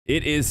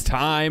It is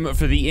time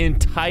for the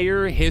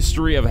entire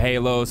history of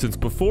Halo since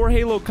before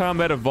Halo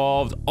Combat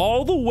Evolved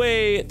all the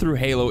way through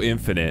Halo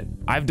Infinite.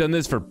 I've done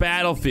this for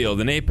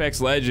Battlefield and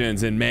Apex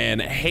Legends, and man,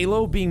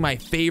 Halo being my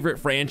favorite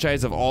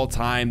franchise of all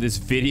time, this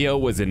video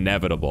was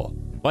inevitable.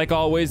 Like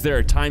always, there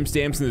are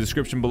timestamps in the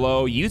description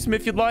below. Use them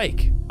if you'd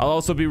like. I'll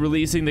also be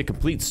releasing the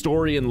complete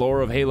story and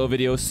lore of Halo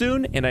videos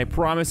soon, and I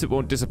promise it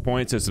won't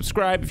disappoint, so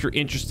subscribe if you're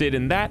interested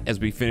in that as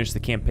we finish the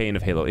campaign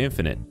of Halo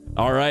Infinite.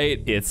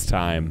 Alright, it's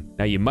time.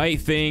 Now you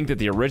might think that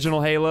the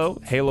original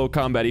Halo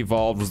Combat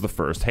Evolved, was the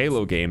first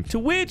Halo game, to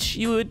which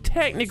you would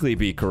technically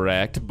be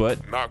correct,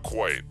 but not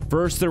quite.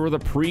 First, there were the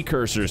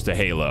precursors to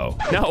Halo.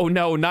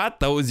 No, not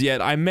those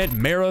yet. I meant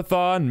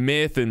Marathon,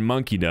 Myth, and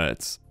Monkey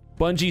Nuts.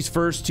 Bungie's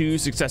first two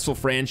successful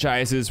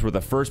franchises were the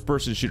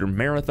first-person shooter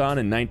Marathon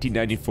in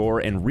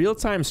 1994 and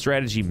real-time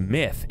strategy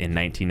Myth in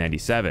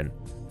 1997.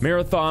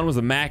 Marathon was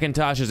a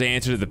Macintosh's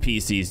answer to the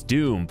PC's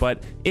Doom,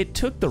 but it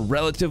took the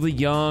relatively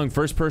young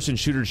first-person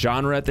shooter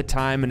genre at the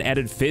time and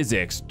added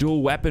physics,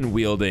 dual weapon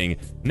wielding,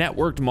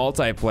 networked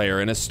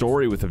multiplayer, and a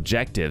story with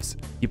objectives.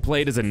 You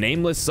played as a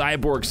nameless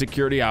cyborg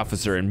security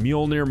officer in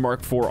Mjolnir Mark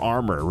IV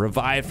armor,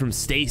 revived from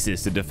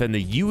stasis to defend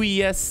the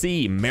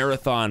UNSC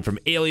Marathon from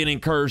alien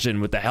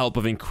incursion with the help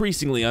of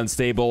increasingly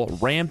unstable,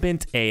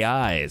 rampant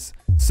AIs.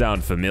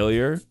 Sound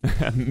familiar?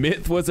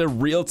 Myth was a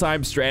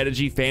real-time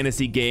strategy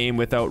fantasy game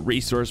without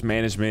resource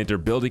management or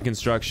building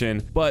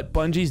construction, but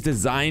Bungie's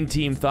design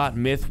team thought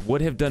Myth would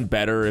have done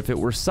better if it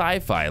were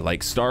sci-fi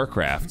like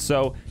StarCraft.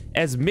 So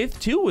as Myth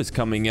 2 was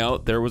coming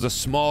out, there was a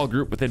small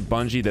group within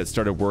Bungie that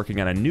started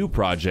working on a new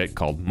project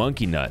called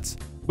Monkey Nuts,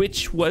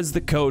 which was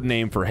the code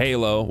name for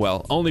Halo.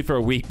 Well, only for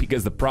a week,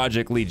 because the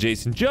project lead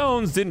Jason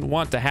Jones didn't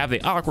want to have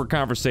the awkward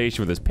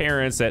conversation with his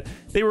parents that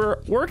they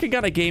were working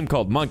on a game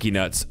called Monkey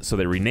Nuts, so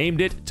they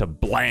renamed it to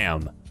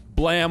Blam.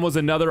 Blam was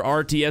another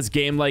RTS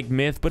game like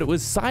Myth, but it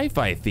was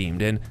sci-fi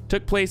themed and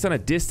took place on a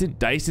distant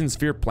Dyson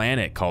Sphere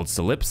planet called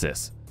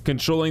Solipsis.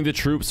 Controlling the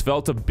troops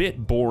felt a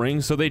bit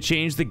boring, so they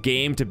changed the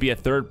game to be a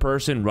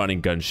third-person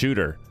run-and-gun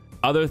shooter.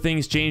 Other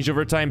things changed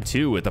over time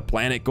too, with the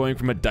planet going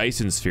from a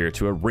Dyson sphere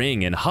to a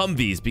ring and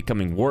Humvees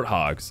becoming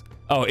warthogs.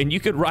 Oh, and you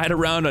could ride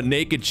around on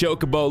naked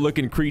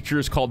chocobo-looking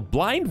creatures called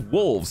blind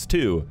wolves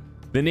too.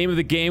 The name of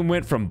the game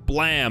went from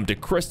Blam to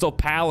Crystal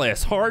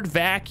Palace, Hard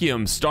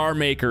Vacuum, Star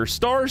Maker,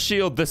 Star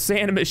Shield, The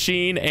Sand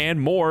Machine, and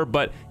more,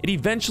 but it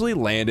eventually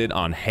landed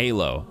on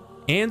Halo.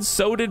 And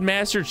so did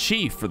Master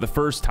Chief for the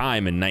first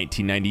time in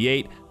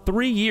 1998,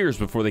 3 years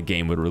before the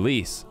game would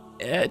release.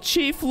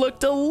 Chief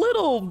looked a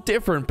little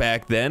different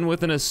back then,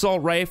 with an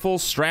assault rifle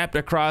strapped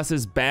across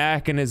his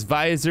back and his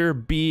visor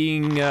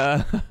being,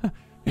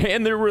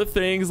 and there were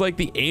things like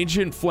the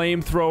ancient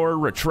flamethrower,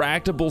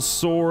 retractable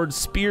sword,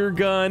 spear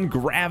gun,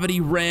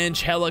 gravity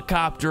wrench,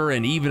 helicopter,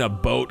 and even a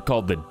boat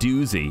called the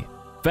Doozy.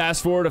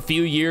 Fast forward a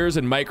few years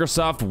and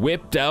Microsoft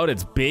whipped out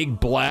its big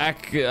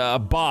black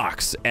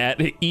box at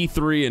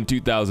E3 in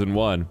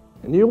 2001.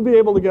 And you'll be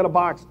able to get a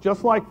box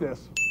just like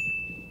this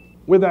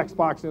with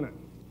Xbox in it.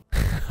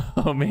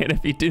 Oh man,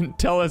 if he didn't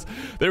tell us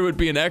there would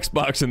be an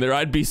Xbox in there,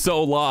 I'd be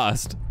so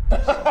lost.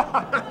 But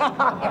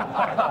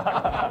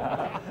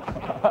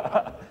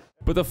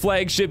the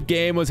flagship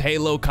game was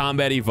Halo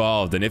Combat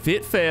Evolved, and if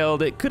it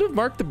failed, it could have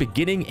marked the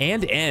beginning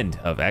and end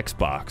of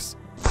Xbox.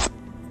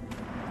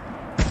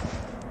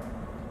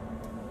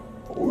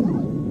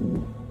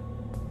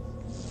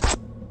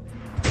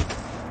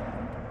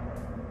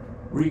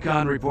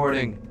 Recon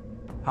reporting.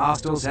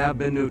 Hostiles have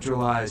been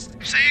neutralized.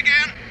 Say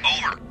again?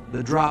 Over.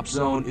 The drop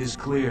zone is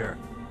clear.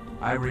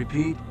 I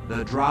repeat,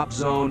 the drop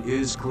zone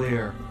is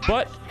clear.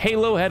 But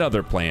Halo had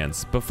other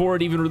plans. Before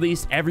it even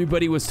released,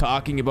 everybody was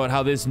talking about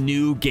how this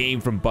new game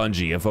from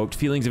Bungie evoked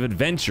feelings of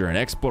adventure and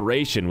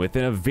exploration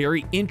within a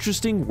very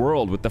interesting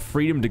world with the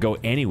freedom to go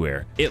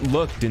anywhere. It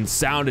looked and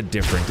sounded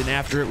different, and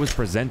after it was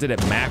presented at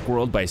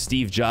Macworld by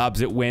Steve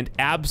Jobs, it went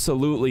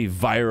absolutely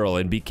viral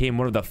and became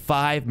one of the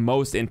 5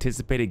 most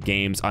anticipated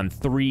games on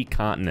 3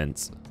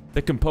 continents.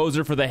 The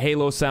composer for the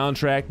Halo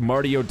soundtrack,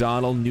 Marty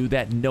O'Donnell, knew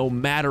that no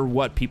matter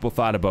what people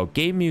thought about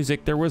game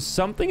music, there was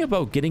something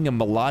about getting a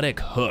melodic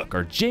hook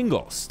or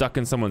jingle stuck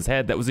in someone's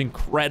head that was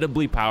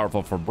incredibly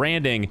powerful for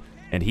branding,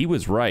 and he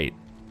was right.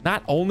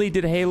 Not only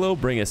did Halo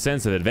bring a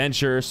sense of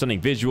adventure, stunning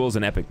visuals,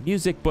 and epic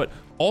music, but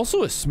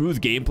also a smooth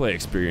gameplay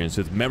experience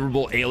with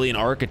memorable alien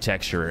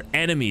architecture,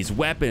 enemies,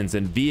 weapons,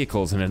 and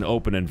vehicles in an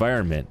open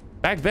environment.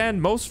 Back then,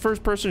 most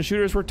first-person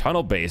shooters were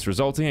tunnel-based,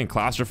 resulting in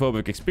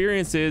claustrophobic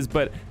experiences,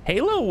 but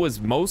Halo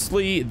was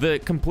mostly the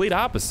complete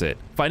opposite.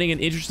 Finding an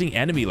interesting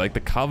enemy like the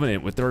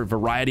Covenant with their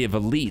variety of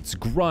elites,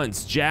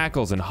 grunts,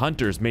 jackals, and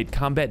hunters made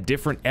combat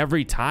different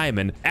every time,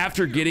 and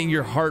after getting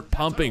your heart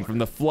pumping from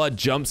the Flood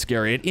jump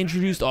scare, it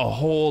introduced a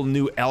whole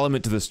new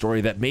element to the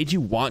story that made you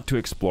want to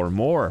explore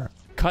more.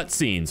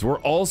 Cutscenes were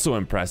also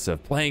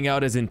impressive, playing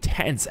out as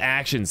intense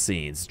action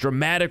scenes,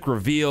 dramatic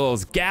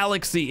reveals,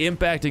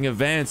 galaxy-impacting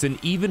events, and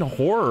even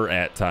horror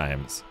at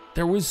times.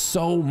 There was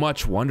so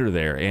much wonder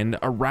there, and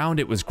around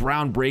it was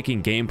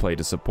groundbreaking gameplay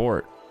to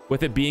support.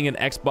 With it being an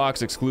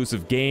Xbox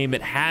exclusive game,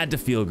 it had to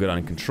feel good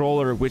on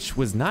controller, which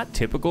was not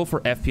typical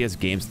for FPS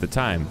games at the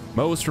time.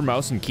 Most were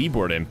mouse and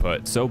keyboard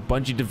input, so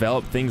Bungie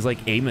developed things like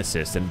aim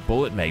assist and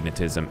bullet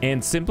magnetism,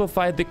 and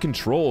simplified the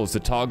controls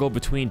to toggle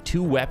between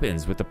two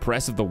weapons with the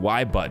press of the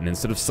Y button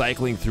instead of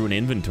cycling through an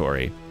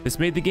inventory. This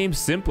made the game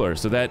simpler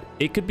so that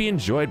it could be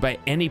enjoyed by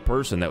any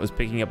person that was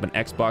picking up an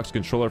Xbox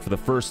controller for the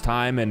first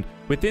time, and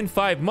within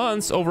 5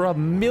 months, over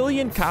 1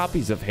 million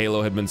copies of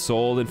Halo had been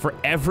sold, and for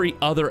every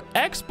other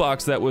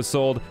Xbox that was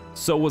sold,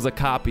 so was a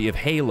copy of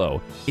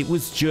Halo. It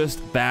was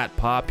just that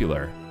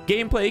popular.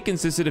 Gameplay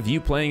consisted of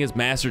you playing as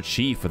Master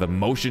Chief with a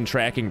motion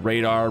tracking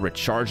radar,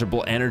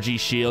 rechargeable energy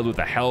shield with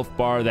a health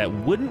bar that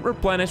wouldn't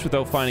replenish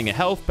without finding a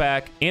health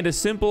pack, and a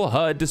simple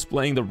HUD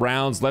displaying the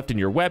rounds left in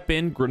your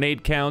weapon,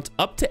 grenade count,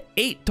 up to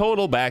 8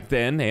 total back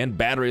then, and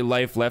battery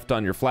life left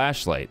on your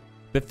flashlight.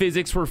 The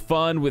physics were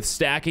fun, with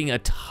stacking a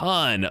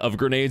ton of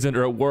grenades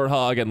under a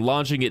Warthog and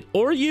launching it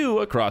or you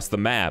across the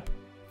map.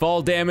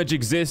 Fall damage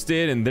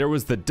existed, and there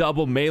was the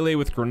double melee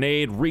with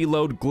grenade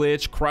reload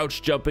glitch.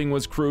 Crouch jumping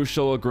was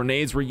crucial.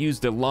 Grenades were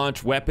used to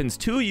launch weapons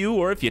to you,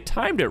 or if you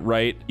timed it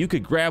right, you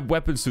could grab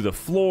weapons through the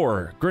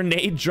floor.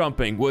 Grenade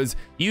jumping was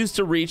used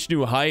to reach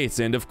new heights,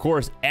 and of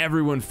course,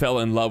 everyone fell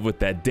in love with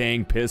that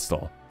dang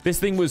pistol. This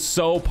thing was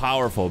so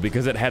powerful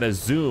because it had a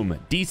zoom,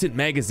 decent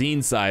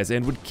magazine size,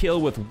 and would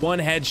kill with one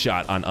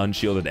headshot on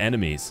unshielded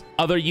enemies.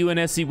 Other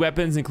UNSC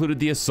weapons included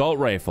the assault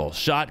rifle,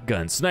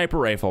 shotgun, sniper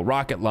rifle,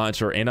 rocket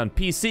launcher, and on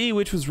PC,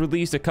 which was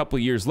released a couple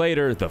years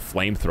later, the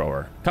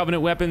flamethrower.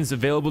 Covenant weapons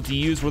available to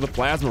use were the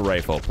plasma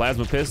rifle,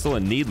 plasma pistol,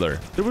 and needler.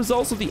 There was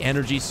also the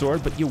energy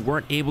sword, but you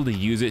weren't able to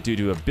use it due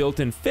to a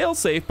built-in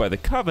failsafe by the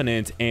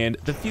Covenant, and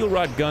the fuel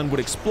rod gun would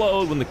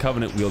explode when the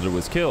Covenant wielder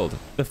was killed.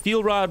 The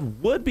fuel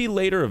rod would be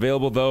later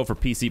available though for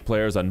PC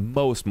players on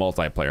most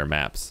multiplayer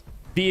maps.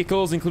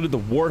 Vehicles included the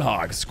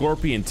Warthog,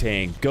 Scorpion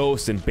Tank,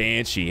 Ghost, and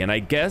Banshee, and I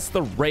guess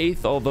the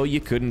Wraith, although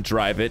you couldn't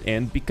drive it,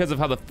 and because of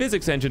how the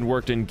physics engine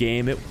worked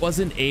in-game, it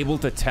wasn't able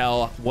to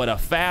tell what a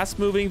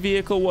fast-moving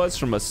vehicle was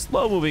from a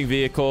slow-moving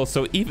vehicle,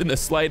 so even the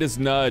slightest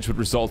nudge would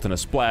result in a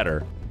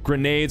splatter.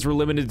 Grenades were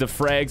limited to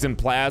frags and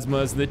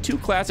plasmas, and the two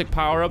classic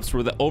power-ups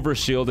were the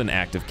Overshield and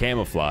Active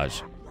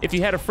Camouflage. If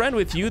you had a friend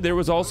with you, there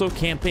was also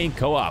campaign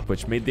co-op,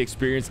 which made the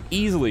experience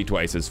easily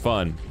twice as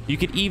fun. You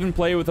could even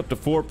play with up to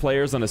 4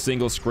 players on a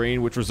single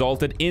screen, which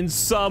resulted in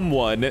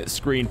someone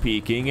screen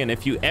peeking, and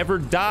if you ever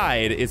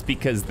died, it's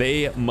because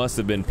they must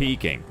have been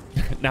peeking.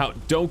 Now,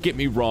 don't get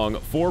me wrong,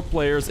 4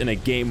 players in a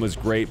game was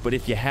great, but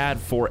if you had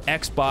 4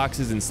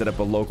 Xboxes and set up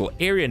a local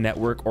area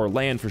network, or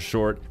LAN for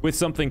short, with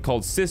something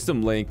called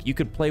System Link, you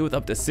could play with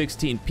up to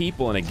 16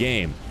 people in a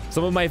game.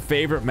 Some of my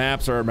favorite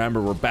maps I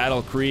remember were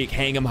Battle Creek,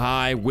 Hang 'em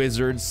High,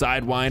 Wizard,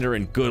 Sidewinder,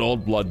 and good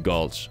old Blood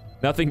Gulch.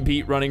 Nothing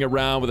beat running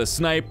around with a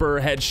sniper,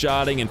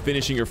 headshotting, and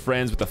finishing your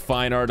friends with the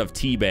fine art of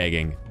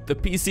teabagging. The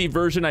PC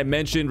version I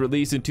mentioned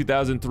released in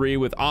 2003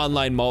 with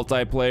online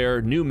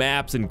multiplayer, new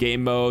maps and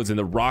game modes, and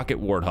the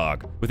Rocket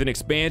Warthog, with an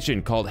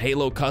expansion called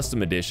Halo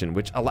Custom Edition,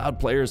 which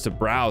allowed players to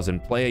browse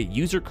and play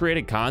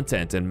user-created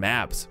content and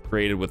maps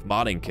created with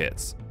modding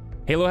kits.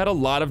 Halo had a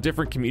lot of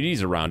different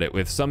communities around it,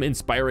 with some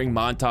inspiring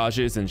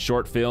montages and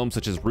short films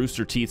such as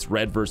Rooster Teeth's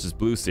Red vs.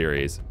 Blue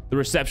series. The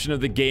reception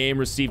of the game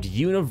received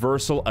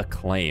universal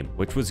acclaim,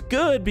 which was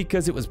good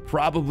because it was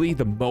probably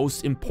the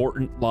most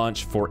important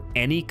launch for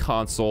any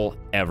console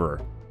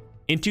ever.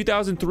 In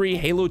 2003,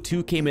 Halo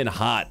 2 came in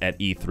hot at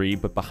E3,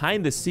 but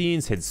behind the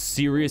scenes had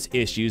serious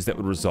issues that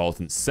would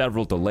result in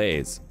several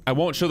delays. I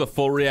won't show the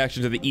full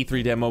reaction to the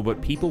E3 demo,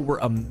 but people were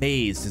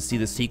amazed to see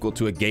the sequel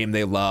to a game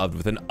they loved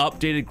with an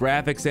updated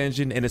graphics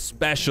engine and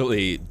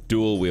especially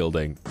dual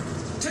wielding.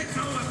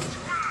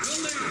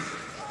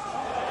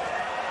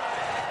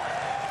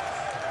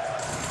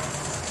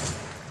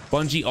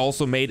 Bungie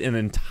also made an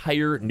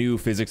entire new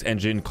physics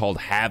engine called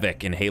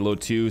Havoc in Halo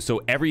 2, so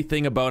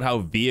everything about how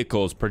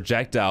vehicles,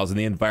 projectiles, and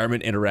the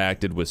environment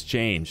interacted was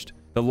changed.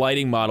 The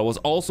lighting model was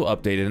also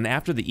updated, and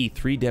after the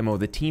E3 demo,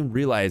 the team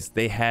realized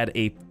they had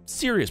a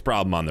serious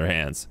problem on their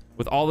hands.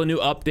 With all the new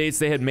updates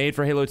they had made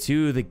for Halo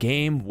 2, the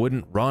game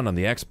wouldn't run on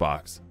the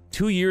Xbox.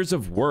 2 years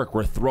of work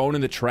were thrown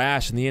in the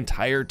trash, and the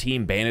entire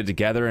team banded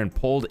together and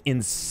pulled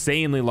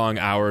insanely long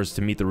hours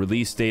to meet the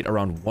release date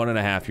around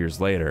 1.5 years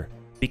later.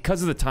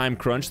 Because of the time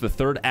crunch, the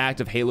third act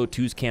of Halo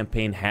 2's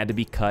campaign had to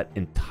be cut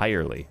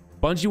entirely.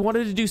 Bungie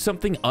wanted to do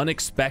something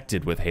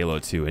unexpected with Halo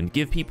 2 and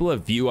give people a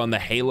view on the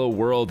Halo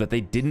world that they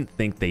didn't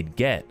think they'd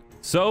get.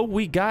 So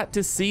we got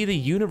to see the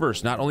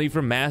universe not only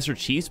from Master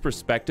Chief's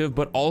perspective,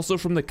 but also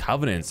from the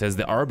Covenants as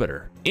the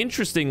Arbiter.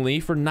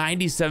 Interestingly, for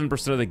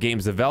 97% of the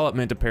game's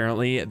development,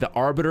 apparently, the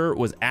Arbiter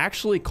was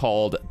actually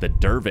called the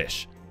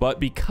Dervish. But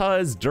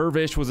because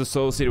Dervish was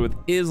associated with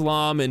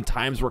Islam and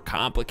times were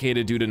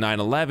complicated due to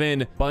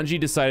 9/11, Bungie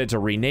decided to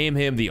rename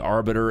him the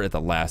Arbiter at the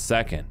last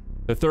second.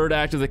 The third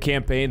act of the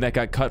campaign that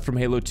got cut from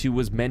Halo 2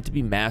 was meant to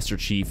be Master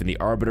Chief and the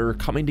Arbiter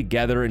coming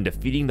together and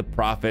defeating the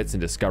Prophets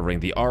and discovering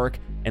the Ark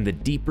and the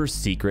deeper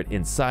secret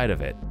inside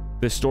of it.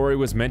 The story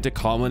was meant to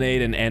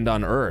culminate and end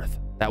on Earth.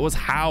 That was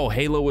how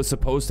Halo was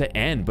supposed to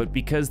end, but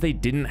because they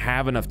didn't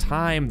have enough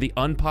time, the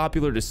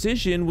unpopular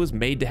decision was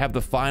made to have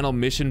the final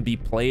mission be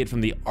played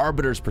from the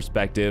Arbiter's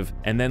perspective,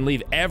 and then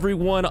leave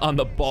everyone on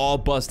the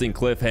ball-busting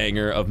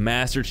cliffhanger of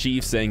Master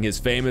Chief saying his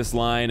famous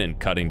line and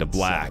cutting to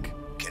black.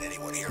 Can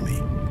anyone hear me?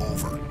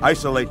 Over.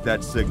 Isolate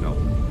that signal.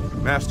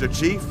 Master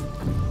Chief,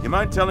 you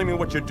mind telling me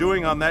what you're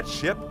doing on that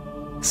ship?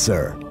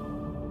 Sir,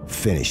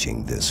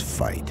 finishing this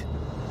fight.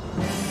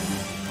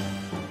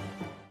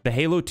 The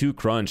Halo 2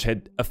 crunch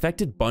had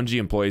affected Bungie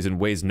employees in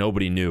ways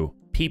nobody knew.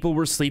 People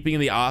were sleeping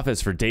in the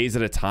office for days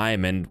at a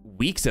time and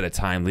weeks at a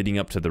time leading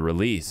up to the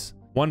release.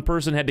 One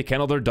person had to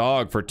kennel their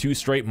dog for 2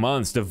 straight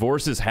months,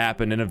 divorces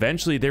happened, and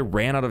eventually they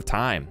ran out of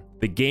time.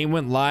 The game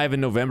went live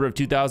in November of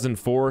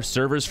 2004,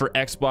 servers for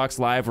Xbox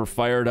Live were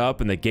fired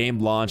up, and the game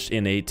launched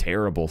in a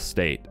terrible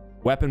state.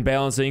 Weapon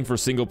balancing for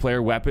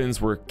single-player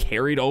weapons were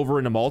carried over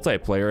into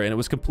multiplayer, and it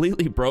was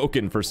completely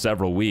broken for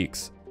several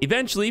weeks.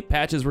 Eventually,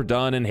 patches were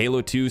done, and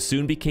Halo 2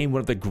 soon became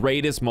one of the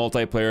greatest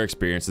multiplayer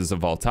experiences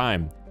of all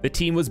time. The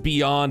team was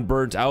beyond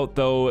burnt out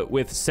though,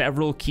 with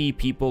several key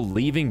people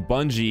leaving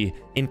Bungie,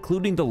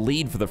 including the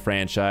lead for the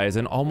franchise,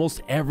 and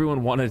almost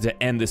everyone wanted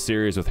to end the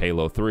series with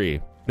Halo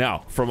 3.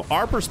 Now, from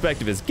our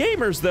perspective as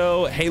gamers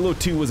though, Halo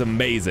 2 was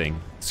amazing.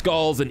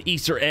 Skulls and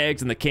Easter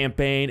eggs in the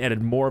campaign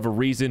added more of a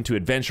reason to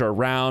adventure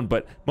around,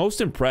 but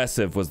most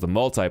impressive was the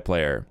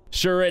multiplayer.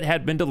 Sure, it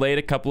had been delayed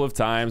a couple of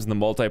times and the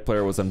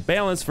multiplayer was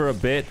unbalanced for a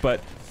bit,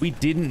 but we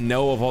didn't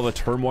know of all the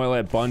turmoil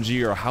at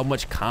Bungie or how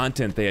much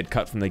content they had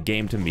cut from the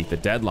game to meet the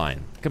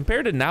deadline.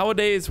 Compared to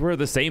nowadays, where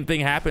the same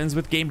thing happens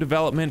with game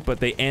development, but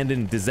they end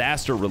in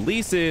disaster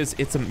releases,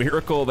 it's a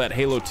miracle that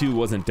Halo 2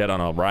 wasn't dead on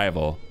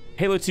arrival.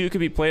 Halo 2 could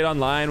be played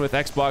online with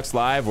Xbox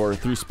Live or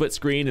through split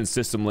screen and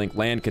system link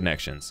LAN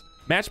connections.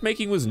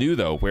 Matchmaking was new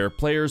though, where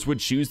players would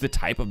choose the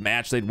type of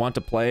match they'd want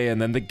to play, and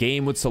then the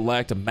game would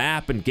select a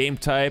map and game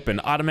type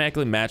and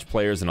automatically match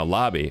players in a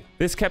lobby.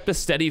 This kept a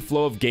steady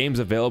flow of games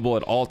available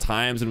at all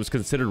times and was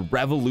considered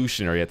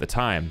revolutionary at the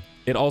time.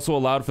 It also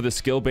allowed for the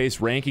skill-based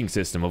ranking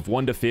system of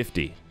 1 to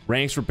 50.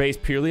 Ranks were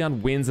based purely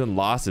on wins and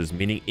losses,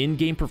 meaning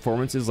in-game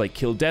performances like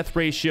kill-death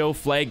ratio,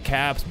 flag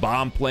caps,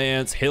 bomb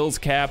plants, hills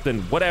capped,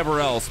 and whatever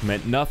else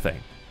meant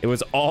nothing. It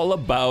was all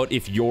about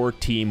if your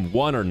team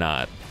won or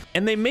not.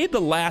 And they made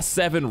the last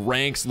 7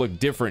 ranks look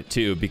different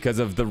too, because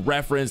of the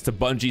reference to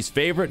Bungie's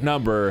favorite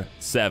number,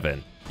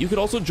 7. You could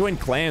also join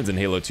clans in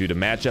Halo 2 to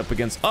match up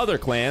against other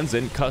clans,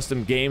 and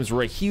custom games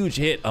were a huge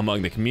hit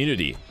among the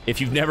community. If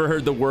you've never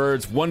heard the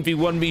words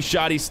 1v1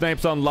 shoddy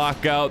snipes on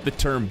lockout, the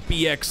term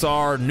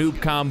BXR,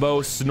 noob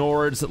combo,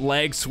 snords,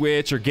 lag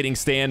switch, or getting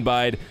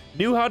standby'd,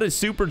 knew how to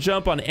super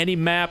jump on any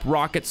map,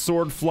 rocket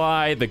sword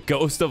fly, the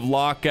ghost of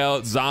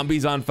lockout,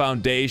 zombies on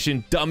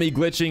foundation, dummy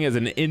glitching as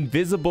an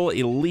invisible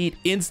elite,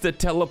 insta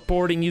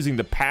teleporting using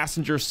the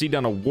passenger seat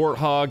on a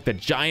warthog, the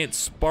giant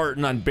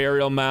Spartan on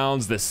burial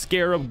mounds, the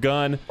scarab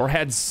gun, or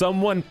had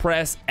someone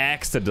press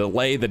X to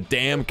delay the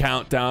damn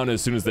countdown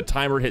as soon as the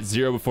timer hit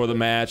 0 before the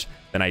match,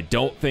 then I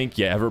don't think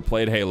you ever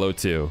played Halo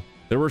 2.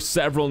 There were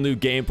several new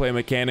gameplay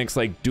mechanics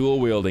like dual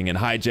wielding and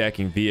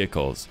hijacking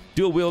vehicles.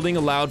 Dual wielding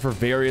allowed for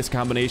various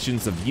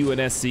combinations of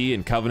UNSC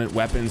and Covenant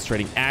weapons,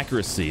 trading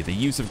accuracy, the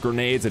use of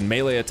grenades, and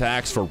melee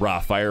attacks for raw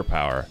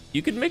firepower.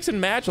 You could mix and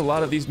match a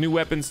lot of these new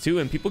weapons too,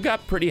 and people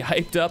got pretty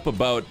hyped up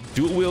about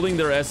dual wielding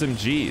their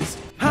SMGs.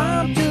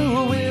 I'm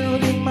dual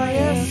wielding my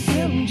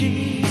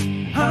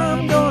SMGs.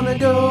 I'm gonna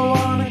go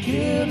on a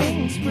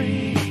killing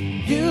spree.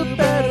 You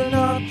better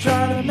not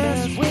try to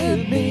mess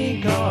with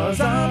me, cause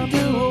I'm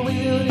dual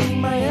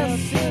wielding my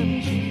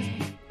SMGs.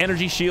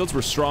 Energy shields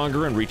were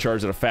stronger and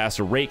recharged at a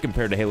faster rate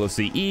compared to Halo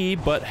CE,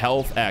 but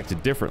health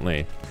acted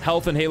differently.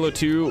 Health in Halo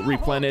 2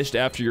 replenished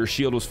after your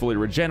shield was fully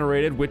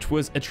regenerated, which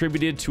was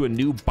attributed to a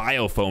new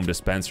biofoam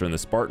dispenser in the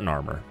Spartan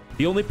armor.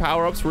 The only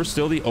power-ups were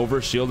still the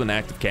overshield and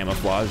active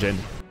camouflage, and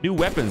new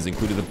weapons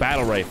included the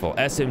battle rifle,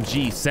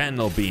 SMG,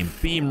 sentinel beam,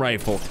 beam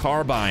rifle,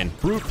 carbine,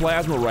 brute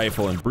plasma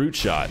rifle, and brute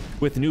shot,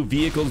 with new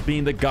vehicles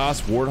being the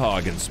Gauss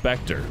Warthog and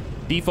Spectre.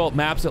 Default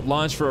maps at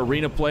launch for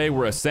arena play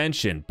were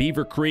Ascension,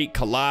 Beaver Creek,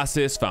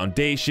 Colossus,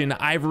 Foundation,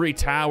 Ivory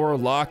Tower,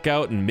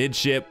 Lockout, and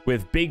Midship,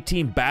 with big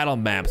team battle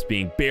maps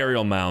being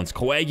Burial Mounds,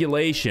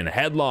 Coagulation,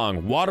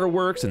 Headlong,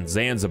 Waterworks, and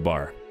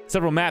Zanzibar.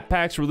 Several map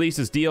packs released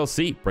as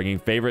DLC, bringing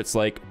favorites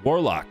like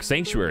Warlock,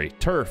 Sanctuary,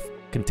 Turf,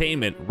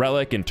 Containment,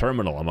 Relic, and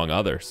Terminal, among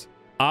others.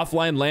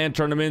 Offline LAN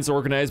tournaments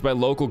organized by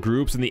local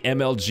groups in the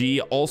MLG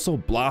also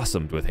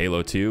blossomed with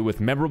Halo 2, with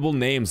memorable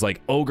names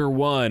like Ogre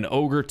 1,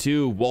 Ogre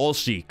 2,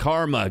 Walshy,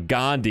 Karma,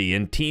 Gandhi,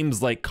 and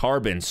teams like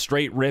Carbon,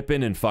 Straight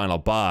Rippin', and Final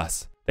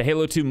Boss. The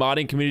Halo 2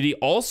 modding community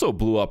also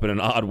blew up in an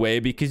odd way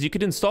because you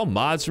could install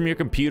mods from your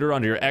computer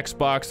onto your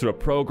Xbox through a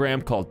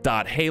program called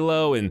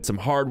 .halo and some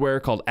hardware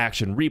called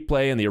Action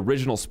Replay in the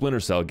original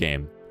Splinter Cell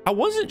game. I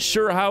wasn't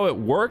sure how it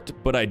worked,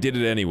 but I did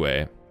it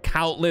anyway.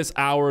 Countless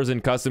hours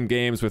in custom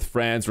games with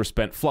friends were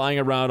spent flying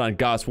around on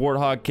Gauss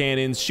Warthog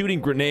cannons,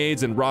 shooting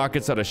grenades and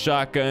rockets out of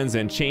shotguns,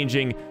 and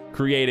changing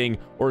creating,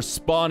 or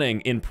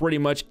spawning in pretty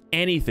much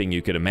anything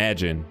you could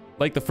imagine.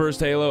 Like the first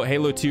Halo,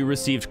 Halo 2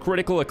 received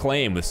critical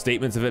acclaim with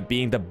statements of it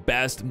being the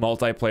best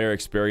multiplayer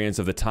experience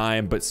of the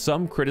time, but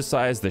some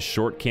criticized the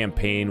short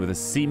campaign with a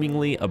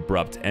seemingly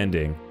abrupt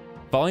ending.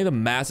 Following the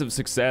massive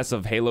success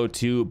of Halo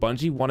 2,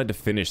 Bungie wanted to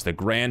finish the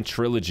grand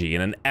trilogy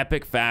in an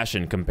epic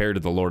fashion compared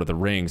to The Lord of the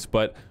Rings,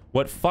 but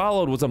what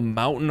followed was a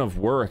mountain of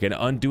work and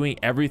undoing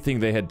everything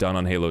they had done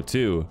on Halo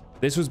 2.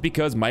 This was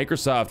because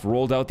Microsoft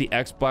rolled out the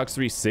Xbox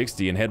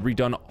 360 and had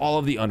redone all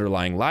of the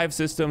underlying live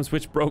systems,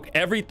 which broke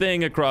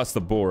everything across the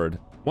board.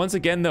 Once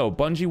again though,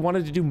 Bungie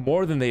wanted to do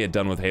more than they had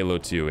done with Halo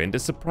 2 and to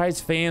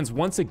surprise fans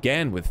once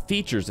again with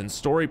features and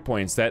story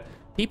points that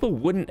people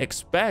wouldn't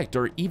expect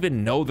or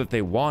even know that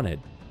they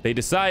wanted. They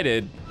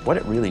decided, what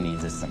it really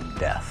needs is some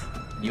death.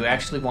 You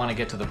actually want to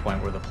get to the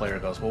point where the player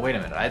goes, well, wait a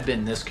minute, I've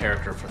been this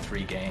character for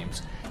 3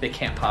 games. They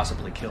can't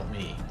possibly kill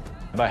me.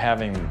 By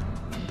having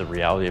the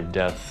reality of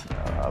death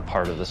a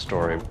part of the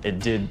story, it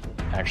did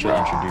actually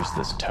introduce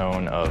this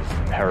tone of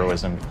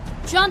heroism.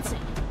 Johnson,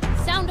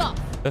 sound off.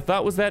 The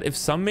thought was that if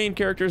some main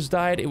characters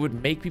died, it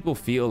would make people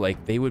feel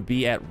like they would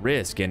be at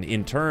risk and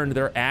in turn,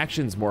 their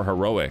actions more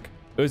heroic.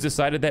 It was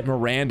decided that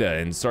Miranda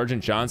and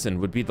Sergeant Johnson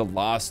would be the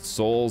lost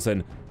souls,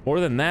 and more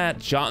than that,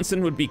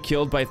 Johnson would be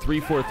killed by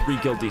 343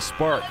 Guilty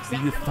Spark,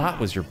 who you thought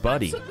was your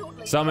buddy.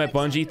 Some at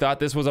Bungie thought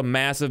this was a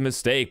massive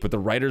mistake, but the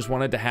writers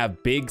wanted to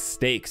have big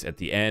stakes at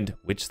the end,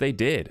 which they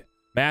did.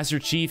 Master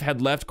Chief had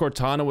left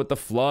Cortana with the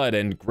Flood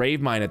and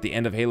Gravemind at the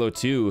end of Halo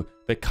 2.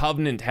 The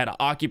Covenant had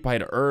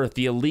occupied Earth.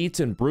 The Elites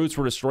and Brutes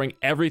were destroying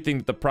everything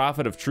that the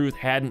Prophet of Truth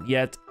hadn't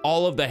yet.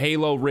 All of the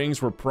Halo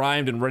rings were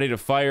primed and ready to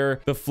fire.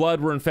 The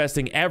Flood were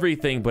infesting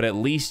everything, but at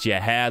least you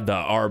had the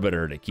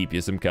Arbiter to keep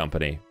you some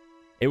company.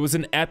 It was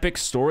an epic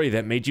story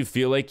that made you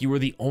feel like you were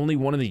the only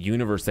one in the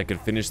universe that could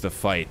finish the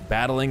fight,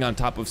 battling on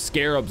top of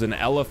scarabs and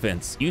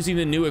elephants, using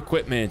the new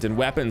equipment and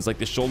weapons like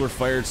the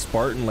shoulder-fired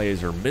Spartan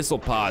laser, missile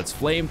pods,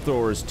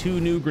 flamethrowers,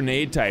 2 new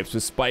grenade types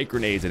with spike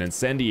grenades and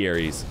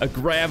incendiaries, a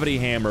gravity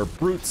hammer,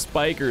 brute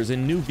spikers,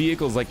 and new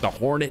vehicles like the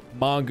Hornet,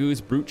 Mongoose,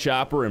 Brute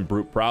Chopper, and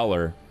Brute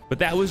Prowler. But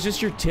that was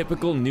just your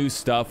typical new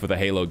stuff with a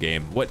Halo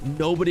game. What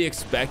nobody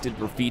expected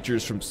were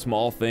features from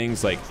small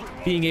things like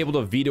being able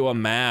to veto a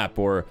map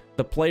or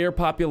the player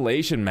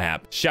population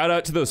map. Shout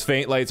out to those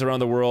faint lights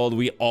around the world.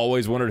 We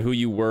always wondered who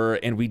you were,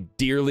 and we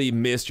dearly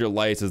missed your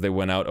lights as they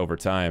went out over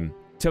time.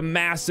 To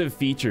massive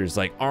features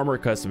like armor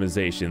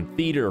customization,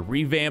 theater,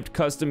 revamped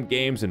custom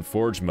games, and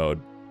Forge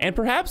mode. And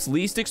perhaps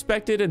least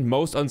expected and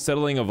most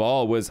unsettling of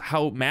all was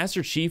how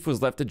Master Chief was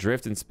left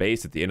adrift in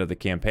space at the end of the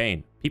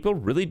campaign. People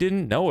really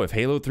didn't know if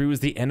Halo 3 was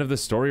the end of the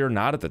story or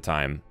not at the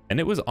time, and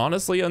it was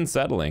honestly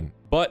unsettling.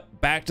 But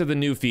back to the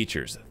new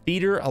features.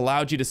 Theater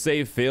allowed you to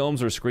save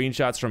films or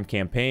screenshots from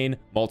campaign,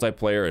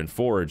 multiplayer, and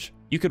Forge.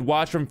 You could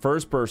watch from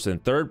first person,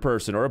 third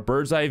person, or a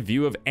bird's eye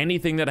view of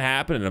anything that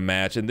happened in a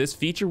match, and this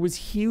feature was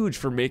huge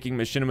for making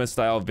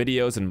machinima-style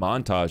videos and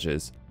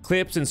montages.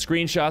 Clips and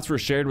screenshots were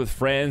shared with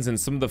friends, and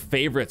some of the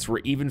favorites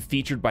were even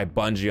featured by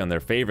Bungie on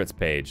their favorites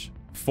page.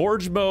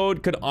 Forge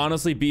mode could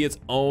honestly be its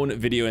own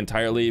video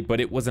entirely, but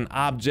it was an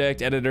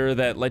object editor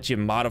that lets you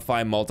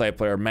modify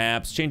multiplayer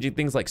maps, changing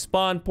things like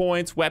spawn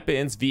points,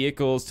 weapons,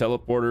 vehicles,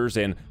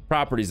 teleporters, and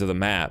properties of the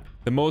map.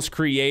 The most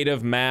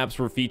creative maps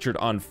were featured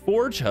on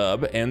Forge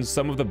Hub, and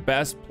some of the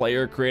best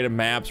player-created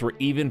maps were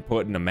even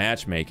put into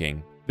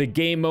matchmaking. The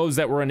game modes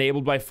that were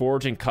enabled by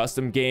Forge in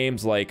custom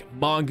games like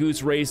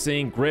Mongoose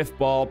Racing,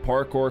 Griffball,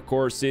 Parkour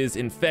Courses,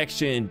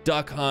 Infection,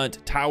 Duck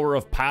Hunt, Tower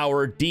of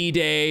Power,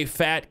 D-Day,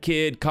 Fat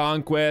Kid,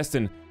 Conquest,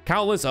 and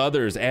countless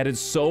others added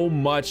so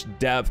much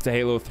depth to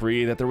Halo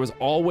 3 that there was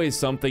always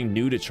something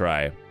new to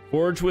try.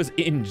 Forge was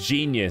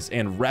ingenious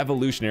and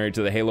revolutionary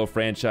to the Halo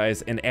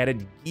franchise and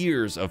added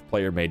years of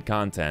player-made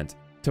content.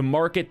 To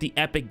market the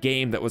epic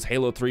game that was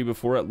Halo 3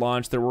 before it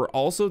launched, there were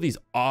also these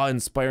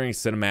awe-inspiring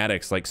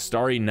cinematics like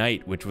Starry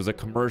Night, which was a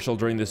commercial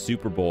during the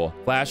Super Bowl,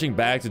 flashing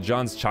back to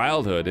John's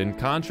childhood and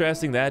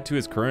contrasting that to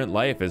his current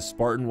life as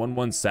Spartan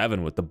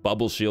 117 with the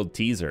Bubble Shield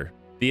teaser.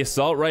 The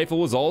assault rifle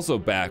was also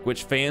back,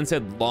 which fans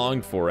had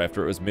longed for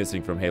after it was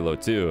missing from Halo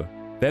 2.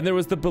 Then there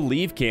was the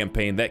Believe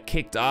campaign that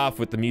kicked off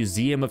with the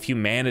Museum of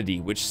Humanity,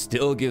 which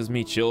still gives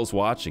me chills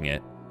watching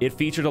it. It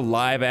featured a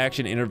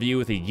live-action interview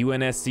with a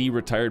UNSC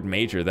retired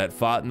major that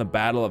fought in the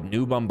Battle of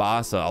New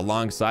Mombasa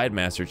alongside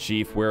Master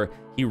Chief, where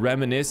he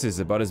reminisces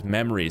about his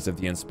memories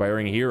of the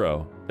inspiring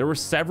hero. There were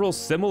several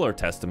similar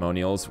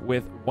testimonials,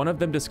 with one of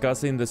them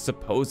discussing the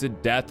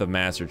supposed death of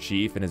Master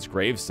Chief and his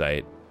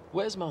gravesite.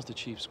 Where's Master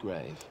Chief's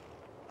grave?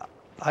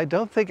 I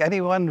don't think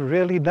anyone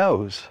really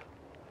knows.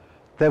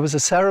 There was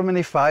a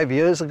ceremony 5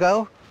 years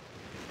ago,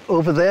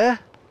 over there,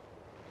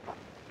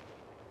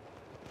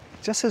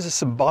 just as a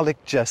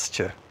symbolic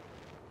gesture.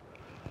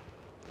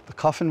 The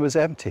coffin was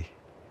empty.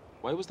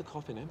 Why was the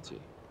coffin empty?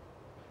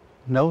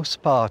 No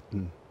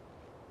Spartan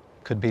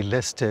could be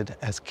listed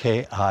as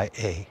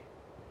KIA.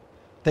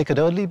 They could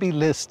only be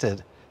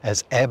listed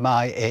as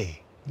MIA,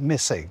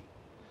 missing.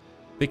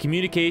 The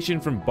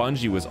communication from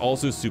Bungie was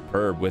also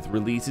superb, with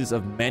releases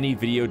of many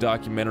video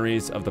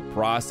documentaries of the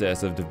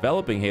process of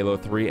developing Halo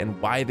 3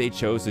 and why they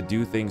chose to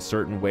do things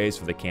certain ways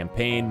for the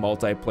campaign,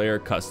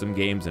 multiplayer, custom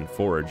games, and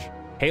Forge.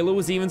 Halo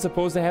was even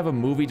supposed to have a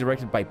movie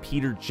directed by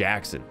Peter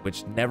Jackson,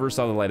 which never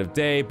saw the light of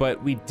day,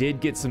 but we did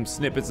get some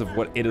snippets of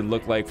what it'd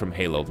look like from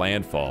Halo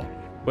Landfall.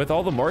 With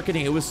all the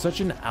marketing, it was such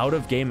an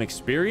out-of-game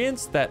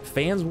experience that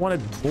fans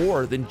wanted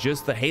more than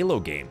just the Halo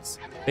games.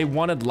 They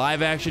wanted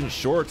live-action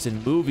shorts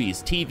and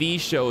movies, TV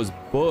shows,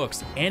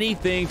 books,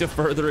 anything to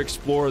further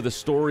explore the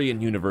story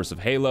and universe of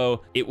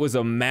Halo. It was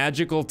a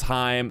magical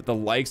time, the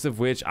likes of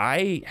which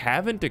I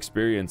haven't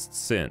experienced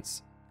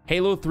since.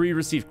 Halo 3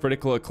 received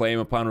critical acclaim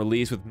upon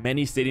release, with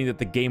many stating that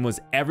the game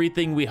was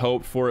everything we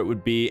hoped for it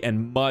would be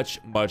and much,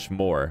 much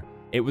more.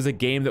 It was a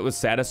game that was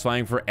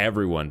satisfying for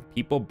everyone.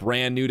 People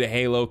brand new to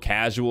Halo,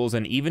 casuals,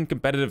 and even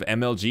competitive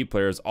MLG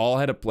players all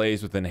had a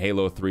place within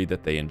Halo 3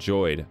 that they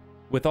enjoyed.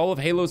 With all of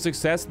Halo's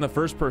success in the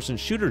first-person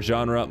shooter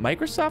genre,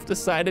 Microsoft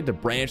decided to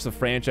branch the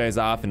franchise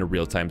off into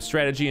real-time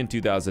strategy in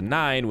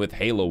 2009 with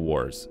Halo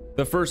Wars.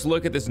 The first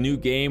look at this new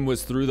game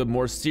was through the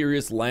more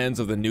serious lens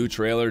of the new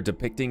trailer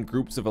depicting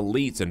groups of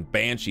elites and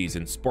banshees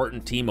and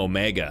Spartan Team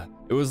Omega.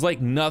 It was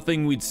like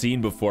nothing we'd seen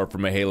before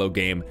from a Halo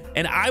game,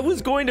 and I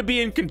was going to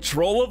be in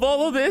control of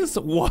all of this?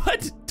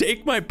 What?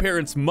 Take my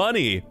parents'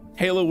 money!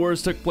 Halo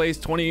Wars took place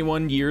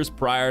 21 years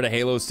prior to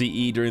Halo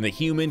CE during the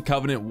Human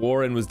Covenant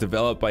War and was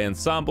developed by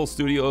Ensemble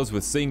Studios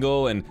with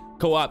single and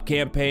co-op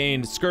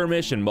campaign,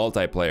 skirmish, and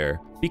multiplayer.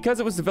 Because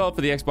it was developed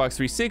for the Xbox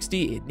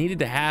 360, it needed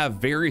to have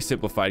very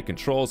simplified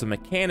controls and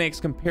mechanics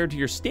compared to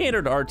your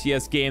standard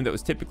RTS game that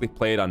was typically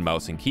played on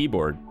mouse and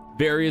keyboard.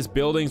 Various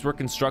buildings were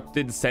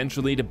constructed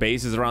centrally to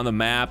bases around the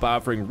map,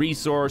 offering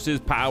resources,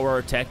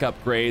 power, tech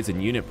upgrades,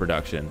 and unit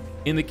production.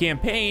 In the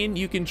campaign,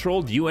 you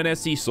controlled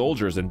UNSC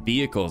soldiers and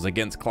vehicles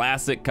against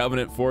classic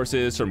Covenant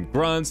forces from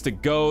grunts to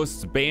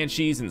ghosts,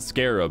 banshees, and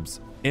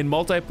scarabs. In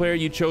multiplayer,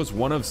 you chose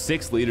one of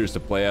 6 leaders to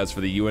play as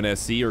for the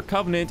UNSC or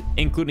Covenant,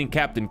 including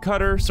Captain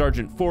Cutter,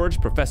 Sergeant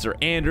Forge, Professor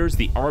Anders,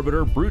 the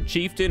Arbiter, Brute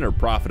Chieftain, or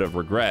Prophet of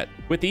Regret,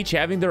 with each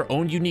having their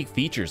own unique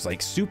features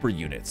like super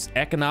units,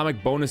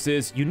 economic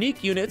bonuses,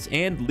 unique units,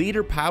 and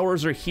leader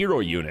powers or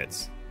hero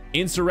units.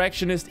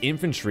 Insurrectionist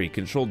infantry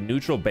controlled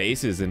neutral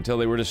bases until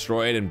they were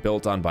destroyed and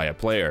built on by a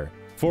player.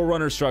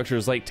 Forerunner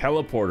structures like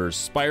teleporters,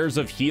 spires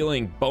of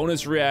healing,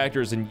 bonus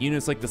reactors, and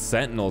units like the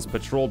Sentinels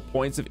patrolled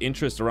points of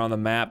interest around the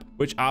map,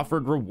 which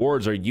offered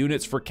rewards or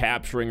units for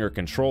capturing or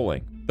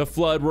controlling. The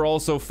Flood were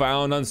also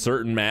found on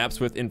certain maps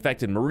with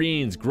infected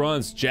Marines,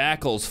 grunts,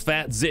 jackals,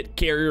 fat Zit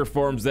carrier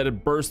forms that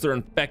had burst their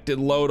infected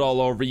load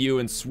all over you,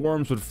 and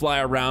swarms would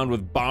fly around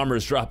with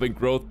bombers dropping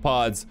growth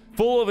pods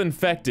full of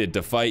infected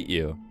to fight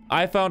you.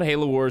 I found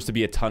Halo Wars to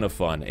be a ton of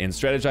fun, and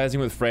strategizing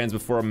with friends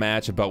before a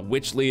match about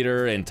which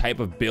leader and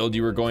type of build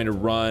you were going to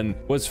run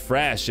was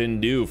fresh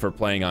and new for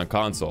playing on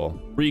console.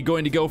 Were you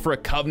going to go for a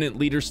Covenant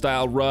leader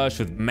style rush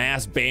with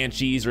mass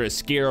banshees, or a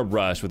Scarab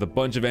rush with a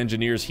bunch of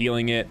engineers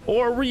healing it?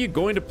 Or were you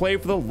going to play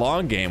for the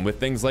long game with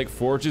things like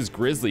Forge's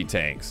Grizzly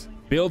tanks?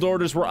 Build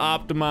orders were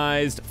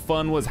optimized,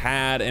 fun was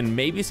had, and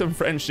maybe some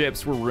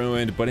friendships were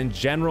ruined, but in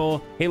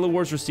general, Halo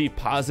Wars received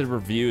positive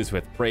reviews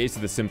with praise to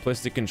the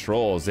simplistic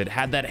controls. It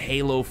had that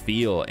Halo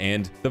feel,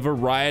 and the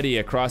variety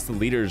across the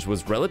leaders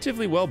was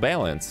relatively well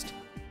balanced.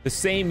 The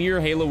same year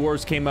Halo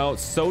Wars came out,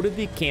 so did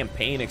the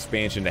campaign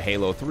expansion to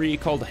Halo 3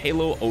 called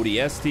Halo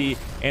ODST,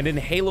 and in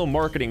Halo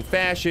marketing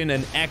fashion,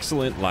 an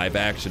excellent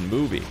live-action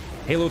movie.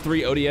 Halo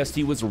 3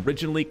 ODST was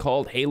originally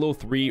called Halo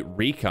 3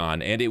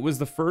 Recon, and it was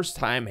the first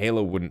time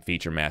Halo wouldn't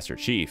feature Master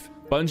Chief.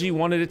 Bungie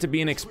wanted it to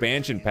be an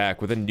expansion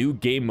pack with a new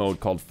game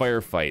mode called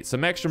Firefight,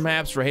 some extra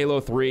maps for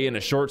Halo 3, and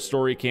a short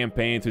story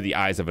campaign through the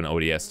eyes of an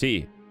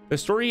ODST. The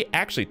story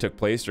actually took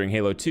place during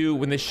Halo 2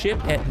 when the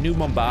ship at New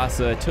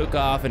Mombasa took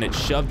off and it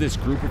shoved this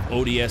group of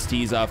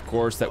ODSTs off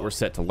course that were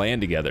set to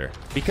land together.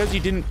 Because you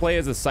didn't play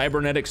as a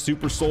cybernetic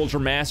super soldier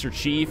Master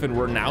Chief and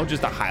were now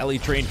just a highly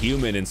trained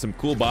human in some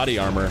cool body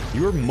armor,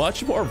 you were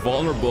much more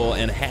vulnerable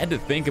and had to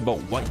think about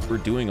what you were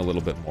doing a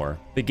little bit more.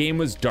 The game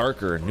was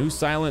darker, new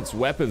silenced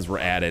weapons were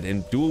added,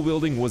 and dual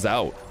wielding was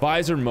out.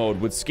 Visor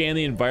mode would scan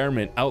the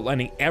environment,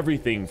 outlining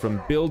everything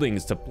from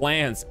buildings to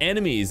plants,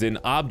 enemies, and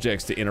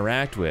objects to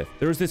interact with.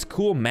 There was this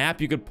cool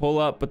map you could pull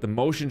up, but the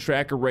motion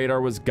tracker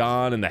radar was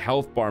gone and the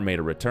health bar made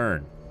a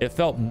return. It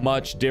felt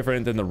much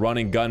different than the run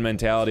and gun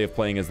mentality of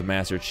playing as the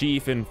Master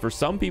Chief, and for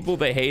some people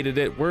they hated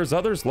it, whereas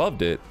others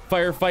loved it.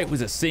 Firefight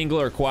was a single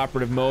or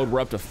cooperative mode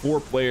where up to 4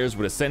 players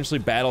would essentially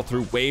battle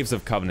through waves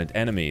of Covenant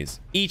enemies.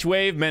 Each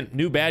wave meant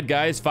new bad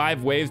guys,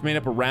 5 waves made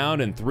up a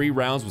round, and 3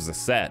 rounds was a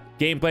set.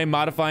 Gameplay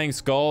modifying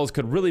skulls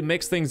could really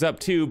mix things up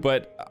too,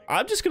 but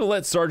I'm just gonna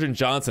let Sergeant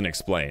Johnson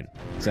explain.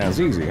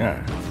 Sounds easy,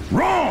 huh?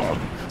 Wrong!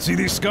 See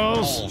these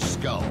skulls? All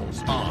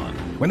skulls on.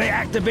 When they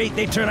activate,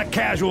 they turn a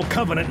casual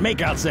Covenant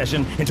makeout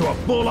session into a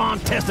full-on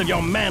test of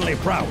your manly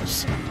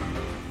prowess.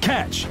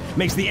 Catch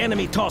makes the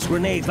enemy toss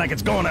grenades like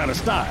it's going out of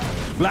style.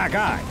 Black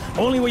Eye,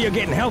 only way you're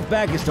getting health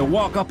back is to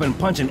walk up and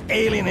punch an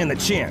alien in the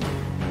chin.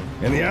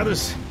 And the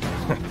others?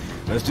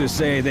 Let's just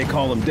say they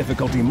call them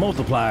difficulty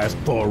multipliers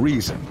for a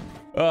reason.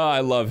 Oh,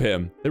 I love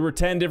him. There were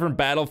 10 different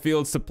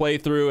battlefields to play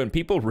through, and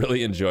people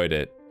really enjoyed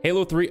it.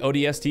 Halo 3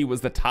 ODST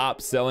was the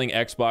top-selling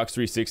Xbox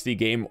 360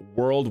 game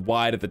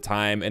worldwide at the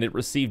time, and it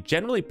received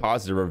generally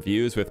positive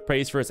reviews with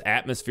praise for its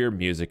atmosphere,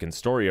 music, and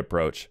story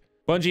approach.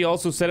 Bungie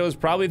also said it was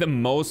probably the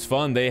most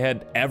fun they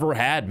had ever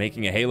had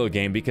making a Halo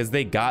game because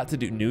they got to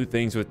do new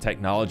things with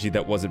technology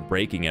that wasn't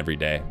breaking every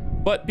day.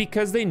 But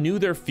because they knew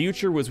their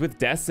future was with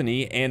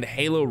Destiny and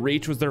Halo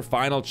Reach was their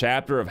final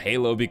chapter of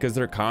Halo because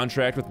their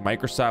contract with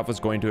Microsoft was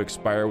going to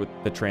expire with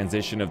the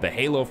transition of the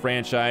Halo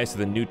franchise to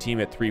the new team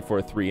at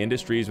 343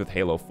 Industries with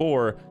Halo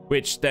 4,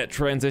 which that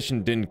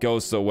transition didn't go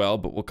so well,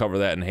 but we'll cover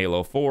that in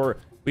Halo 4,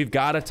 we've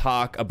got to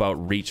talk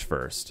about Reach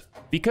first.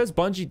 Because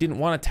Bungie didn't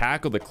want to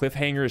tackle the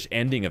cliffhanger-ish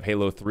ending of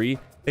Halo 3,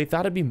 they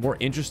thought it'd be more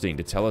interesting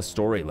to tell a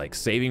story like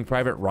Saving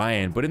Private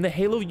Ryan, but in the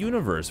Halo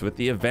universe with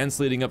the events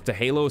leading up to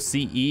Halo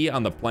CE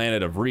on the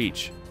planet of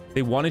Reach.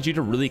 They wanted you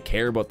to really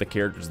care about the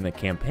characters in the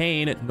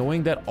campaign,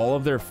 knowing that all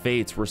of their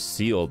fates were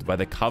sealed by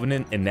the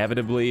Covenant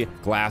inevitably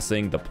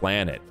glassing the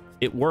planet.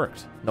 It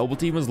worked. Noble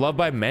Team was loved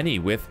by many,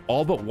 with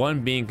all but one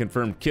being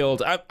confirmed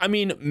killed, I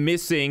mean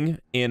missing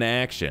in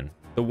action.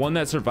 The one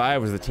that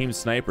survived was the team's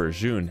sniper,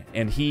 Jun,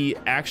 and he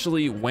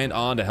actually went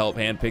on to help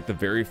handpick the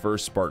very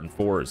first Spartan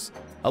 4s.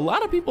 A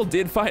lot of people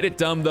did find it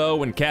dumb though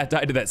when Cat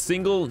died to that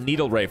single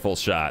needle rifle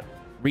shot.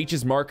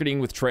 Reach's marketing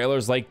with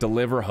trailers like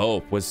Deliver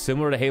Hope was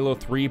similar to Halo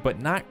 3,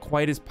 but not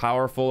quite as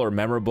powerful or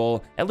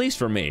memorable, at least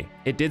for me.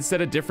 It did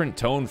set a different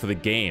tone for the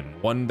game,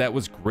 one that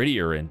was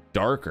grittier and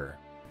darker.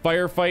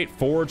 Firefight,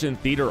 Forge, and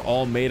Theater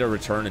all made a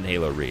return in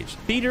Halo Reach.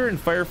 Theater and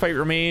Firefight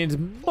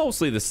remained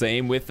mostly the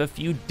same, with a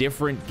few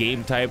different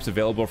game types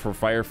available for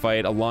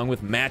Firefight, along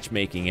with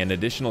matchmaking and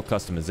additional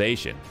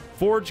customization.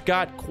 Forge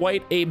got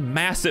quite a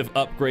massive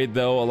upgrade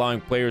though,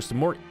 allowing players to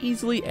more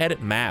easily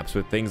edit maps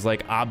with things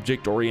like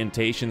object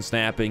orientation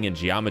snapping and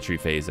geometry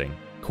phasing.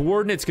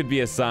 Coordinates could be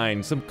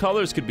assigned, some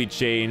colors could be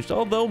changed,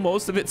 although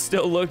most of it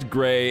still looked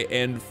gray,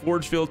 and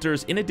Forge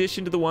filters, in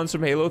addition to the ones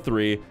from Halo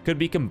 3, could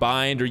be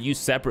combined or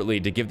used separately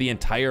to give the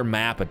entire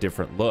map a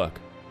different look.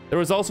 There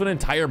was also an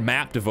entire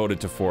map devoted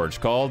to Forge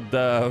called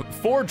the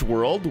Forge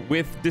World,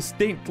 with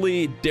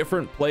distinctly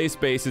different play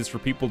spaces for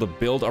people to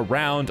build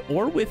around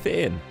or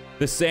within.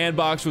 The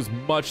sandbox was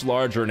much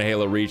larger in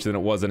Halo Reach than it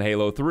was in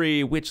Halo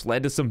 3, which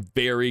led to some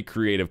very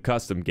creative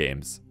custom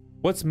games.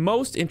 What's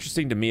most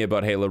interesting to me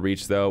about Halo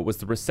Reach though was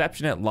the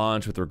reception at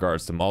launch with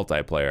regards to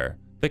multiplayer.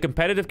 The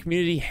competitive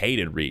community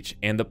hated Reach,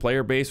 and the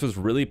player base was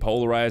really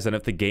polarized on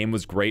if the game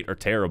was great or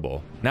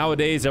terrible.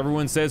 Nowadays,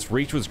 everyone says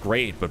Reach was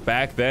great, but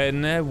back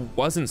then, it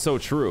wasn't so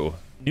true.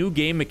 New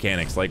game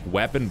mechanics like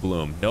Weapon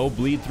Bloom, no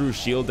bleed through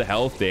shield to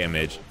health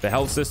damage, the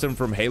health system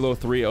from Halo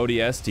 3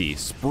 ODST,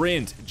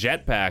 Sprint,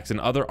 jetpacks, and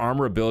other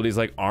armor abilities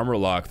like Armor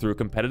Lock through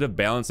competitive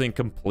balancing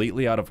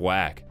completely out of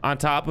whack. On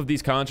top of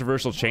these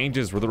controversial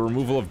changes were the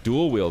removal of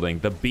dual wielding,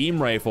 the beam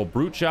rifle,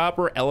 brute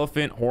chopper,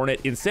 elephant,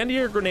 hornet,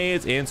 incendiary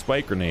grenades, and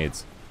spike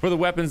grenades. For the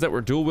weapons that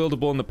were dual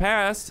wieldable in the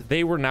past,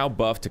 they were now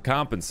buffed to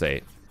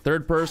compensate.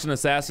 Third-person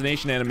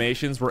assassination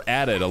animations were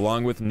added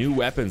along with new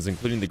weapons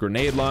including the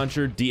grenade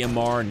launcher,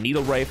 DMR,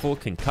 needle rifle,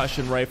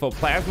 concussion rifle,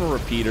 plasma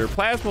repeater,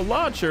 plasma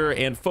launcher,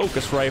 and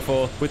focus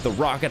rifle, with the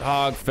Rocket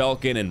Hog,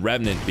 Falcon, and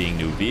Revenant being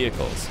new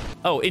vehicles.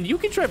 Oh, and you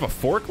can drive a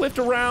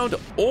forklift around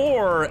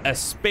or a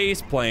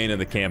space plane in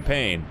the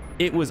campaign.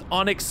 It was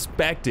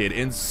unexpected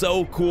and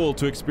so cool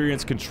to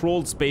experience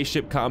controlled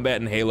spaceship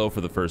combat in Halo for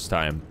the first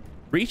time.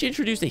 Reach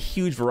introduced a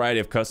huge variety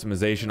of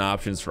customization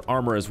options for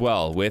armor as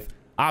well, with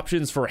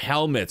options for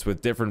helmets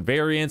with different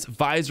variants,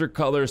 visor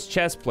colors,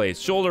 chest plates,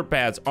 shoulder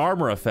pads,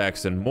 armor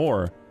effects, and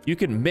more. You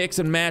can mix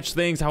and match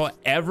things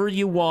however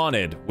you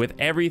wanted, with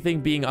everything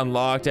being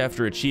unlocked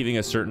after achieving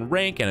a certain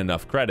rank and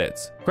enough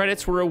credits.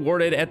 Credits were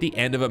awarded at the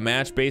end of a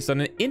match based on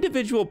an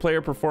individual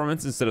player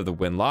performance instead of the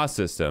win-loss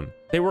system.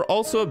 They were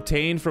also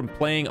obtained from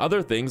playing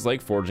other things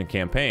like Forge and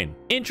Campaign.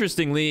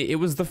 Interestingly, it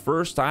was the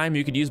first time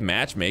you could use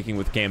matchmaking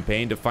with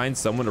Campaign to find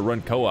someone to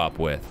run co-op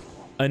with.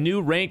 A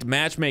new ranked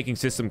matchmaking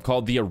system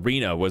called the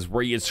Arena was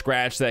where you'd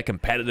scratch that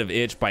competitive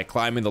itch by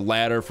climbing the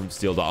ladder from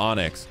Steel to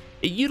Onyx.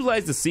 It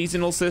utilized a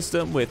seasonal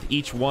system, with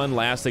each one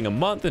lasting a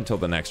month until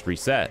the next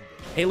reset.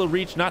 Halo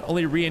Reach not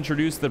only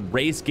reintroduced the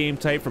race game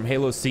type from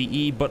Halo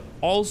CE, but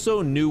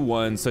also new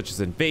ones such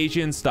as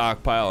Invasion,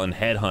 Stockpile, and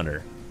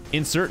Headhunter.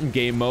 In certain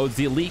game modes,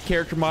 the Elite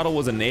character model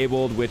was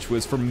enabled, which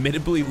was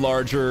formidably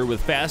larger, with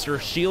faster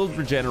shield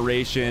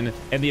regeneration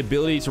and the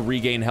ability to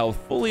regain health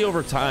fully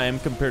over time,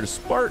 compared to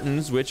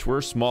Spartans, which were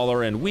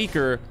smaller and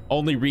weaker,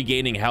 only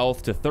regaining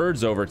health to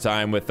thirds over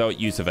time without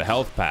use of a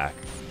health pack.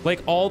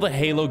 Like all the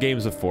Halo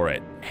games before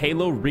it,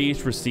 Halo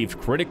Reach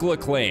received critical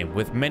acclaim,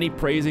 with many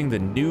praising the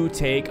new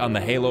take on the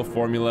Halo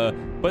formula,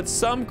 but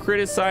some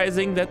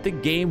criticizing that the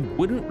game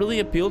wouldn't really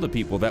appeal to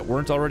people that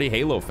weren't already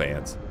Halo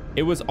fans.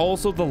 It was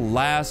also the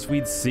last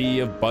we'd see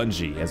of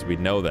Bungie as we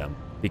know them,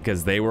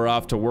 because they were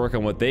off to work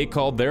on what they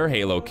called their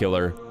Halo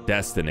killer,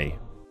 Destiny.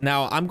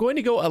 Now, I'm going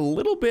to go a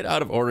little bit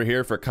out of order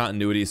here for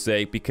continuity's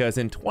sake, because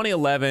in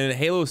 2011,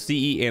 Halo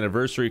CE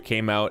Anniversary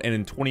came out, and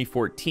in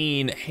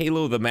 2014,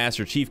 Halo the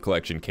Master Chief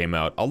Collection came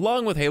out,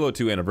 along with Halo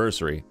 2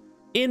 Anniversary.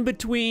 In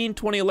between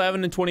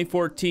 2011 and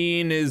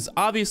 2014 is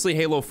obviously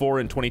Halo 4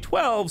 in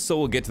 2012, so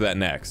we'll get to that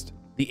next.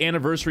 The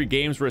Anniversary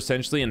games were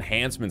essentially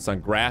enhancements on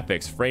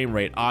graphics, frame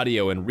rate,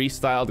 audio, and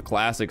restyled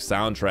classic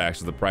soundtracks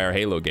of the prior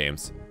Halo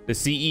games. The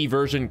CE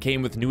version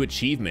came with new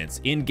achievements,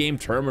 in-game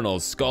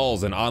terminals,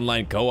 skulls, and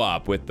online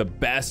co-op, with the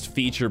best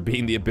feature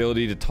being the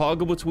ability to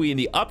toggle between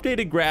the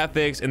updated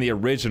graphics and the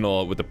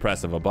original with the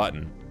press of a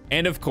button.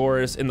 And of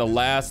course, in the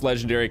last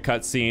legendary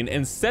cutscene,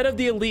 instead of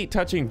the Elite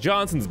touching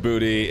Johnson's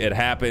booty, it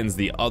happens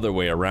the other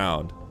way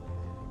around.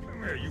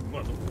 Come here, you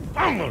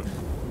motherfucker!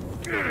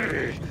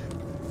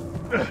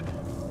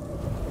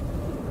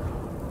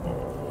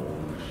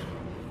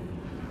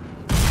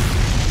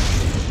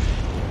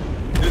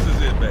 This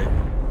is it, baby.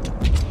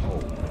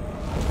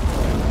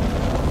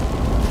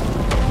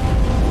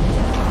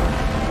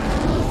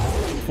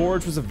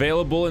 Forge was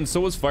available, and so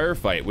was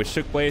Firefight, which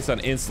took place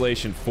on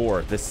Installation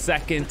 4, the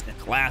second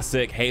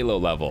classic Halo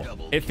level.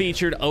 It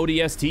featured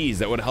ODSTs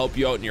that would help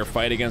you out in your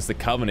fight against the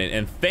Covenant,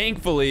 and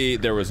thankfully,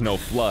 there was no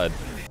flood.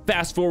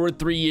 Fast forward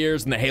 3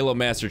 years and the Halo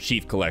Master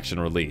Chief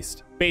Collection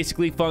released.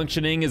 Basically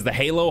functioning as the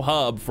Halo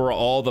hub for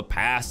all the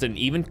past and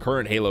even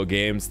current Halo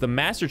games, the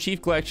Master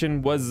Chief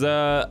Collection was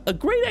a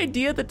great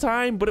idea at the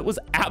time, but it was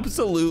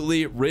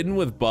absolutely ridden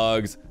with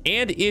bugs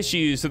and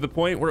issues to the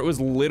point where it was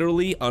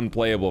literally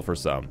unplayable for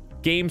some.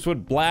 Games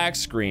would black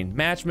screen,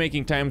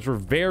 matchmaking times were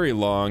very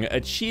long,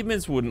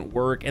 achievements wouldn't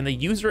work, and the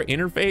user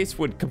interface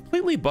would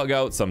completely bug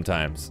out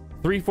sometimes.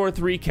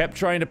 343 kept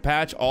trying to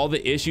patch all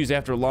the issues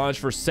after launch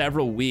for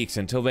several weeks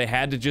until they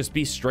had to just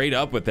be straight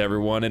up with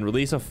everyone and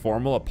release a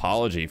formal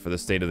apology for the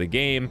state of the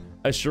game,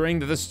 assuring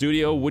that the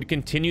studio would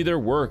continue their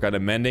work on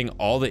amending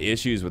all the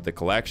issues with the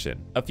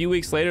collection. A few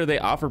weeks later, they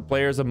offered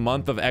players a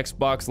month of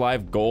Xbox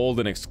Live Gold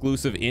and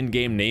exclusive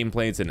in-game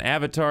nameplates and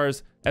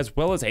avatars, as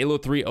well as Halo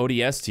 3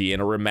 ODST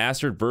and a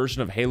remastered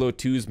version of Halo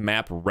 2's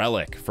map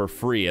Relic for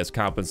free as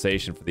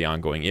compensation for the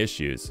ongoing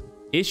issues.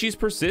 Issues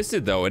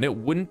persisted though, and it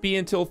wouldn't be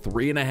until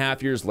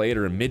 3.5 years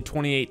later in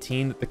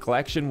mid-2018 that the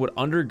collection would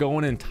undergo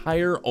an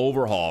entire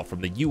overhaul, from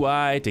the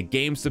UI to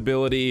game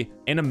stability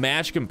and a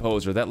match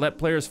composer that let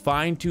players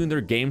fine-tune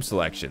their game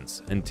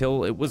selections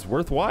until it was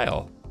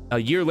worthwhile. A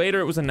year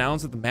later, it was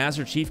announced that the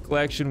Master Chief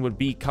Collection would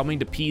be coming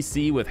to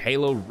PC, with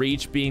Halo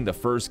Reach being the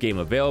first game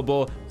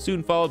available,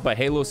 soon followed by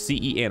Halo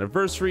CE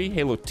Anniversary,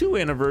 Halo 2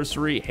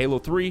 Anniversary, Halo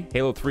 3,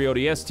 Halo 3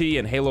 ODST,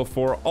 and Halo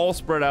 4 all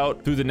spread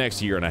out through the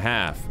next year and a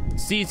half.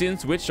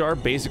 Seasons, which are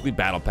basically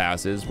battle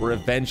passes, were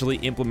eventually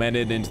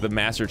implemented into the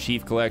Master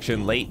Chief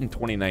Collection late in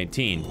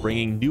 2019,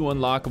 bringing new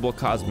unlockable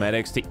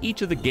cosmetics to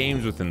each of the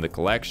games within the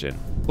collection.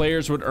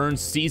 Players would earn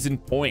season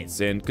points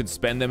and could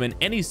spend them in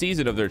any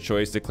season of their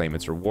choice to claim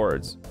its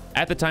rewards.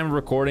 At the time of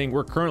recording,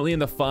 we're currently in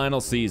the final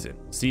season,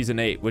 Season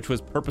 8, which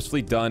was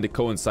purposefully done to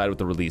coincide with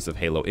the release of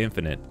Halo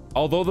Infinite.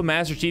 Although the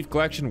Master Chief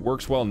Collection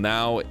works well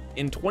now,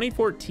 in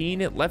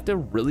 2014 it left a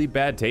really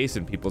bad taste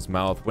in people's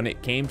mouth when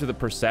it came to the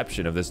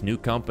perception of this new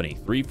company,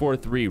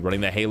 343,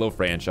 running the Halo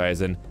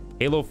franchise, and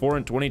Halo 4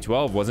 in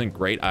 2012 wasn't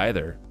great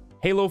either.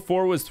 Halo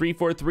 4 was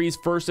 343's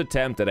first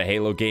attempt at a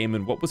Halo game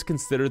in what was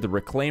considered the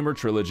Reclaimer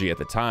trilogy at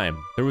the time.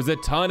 There was a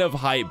ton of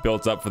hype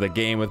built up for the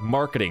game, with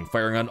marketing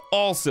firing on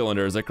all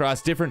cylinders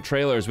across different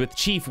trailers, with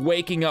Chief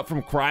waking up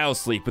from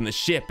cryosleep in the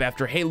ship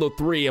after Halo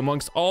 3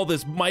 amongst all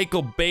this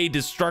Michael Bay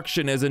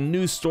destruction, as a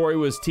new story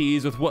was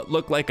teased with what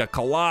looked like a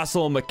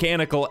colossal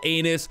mechanical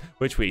anus,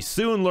 which we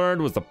soon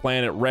learned was the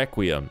planet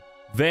Requiem.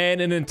 Then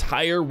an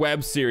entire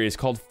web series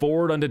called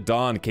Forward Unto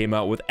Dawn came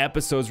out, with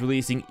episodes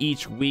releasing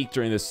each week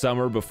during the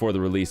summer before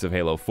the release of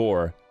Halo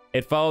 4.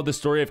 It followed the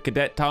story of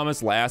Cadet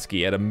Thomas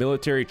Lasky at a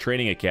military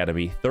training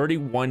academy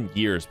 31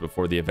 years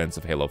before the events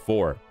of Halo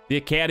 4. The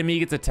academy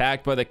gets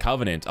attacked by the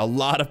Covenant, a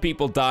lot of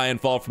people die and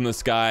fall from the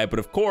sky, but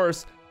of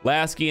course,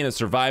 Lasky and a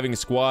surviving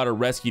squad are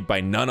rescued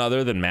by none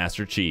other than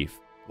Master Chief.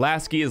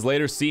 Lasky is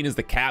later seen as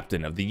the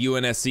captain of the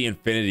UNSC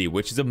Infinity,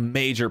 which is a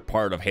major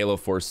part of Halo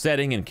 4's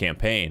setting and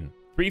campaign.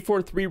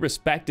 343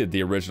 respected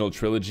the original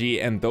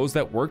trilogy and those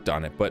that worked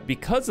on it, but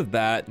because of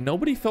that,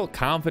 nobody felt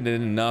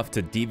confident enough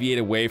to deviate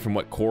away from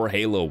what core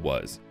Halo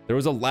was. There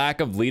was a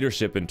lack of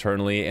leadership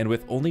internally, and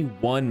with only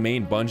one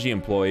main Bungie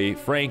employee,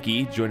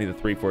 Frankie, joining the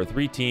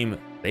 343 team,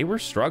 they were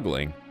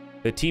struggling.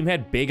 The team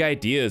had big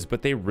ideas,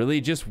 but they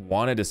really just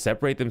wanted to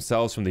separate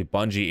themselves from the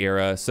Bungie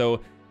era,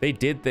 so they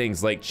did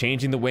things like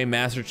changing the way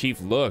Master Chief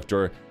looked,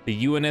 or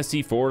the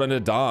UNSC Forward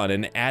Unto Dawn,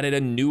 and added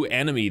a new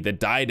enemy, the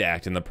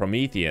Didact and the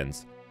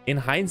Prometheans. In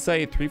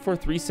hindsight,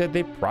 343 said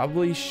they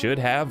probably should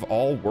have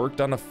all worked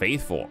on a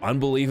faithful,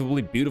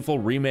 unbelievably beautiful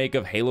remake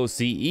of Halo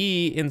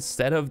CE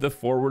instead of the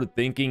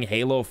forward-thinking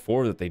Halo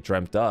 4 that they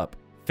dreamt up.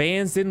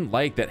 Fans didn't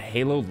like that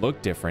Halo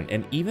looked different,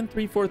 and even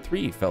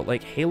 343 felt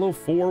like Halo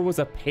 4 was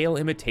a pale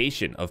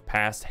imitation of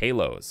past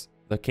Halos.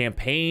 The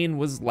campaign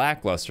was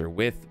lackluster,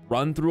 with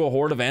run through a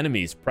horde of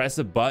enemies, press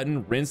a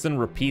button, rinse and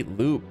repeat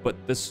loop, but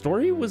the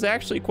story was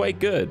actually quite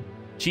good.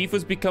 Chief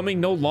was becoming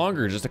no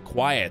longer just a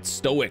quiet,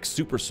 stoic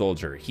super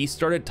soldier. He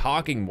started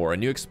talking more,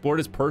 and you explored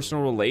his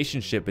personal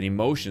relationship and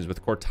emotions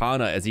with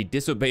Cortana as he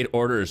disobeyed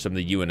orders from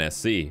the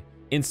UNSC.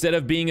 Instead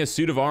of being a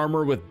suit of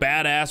armor with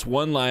badass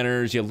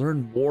one-liners, you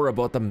learned more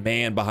about the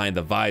man behind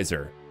the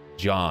visor,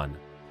 John.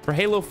 For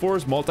Halo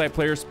 4's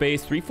multiplayer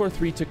space,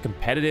 343 took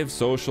competitive,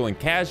 social, and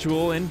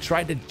casual and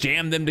tried to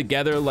jam them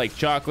together like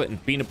chocolate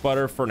and peanut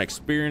butter for an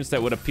experience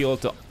that would appeal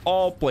to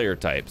all player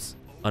types.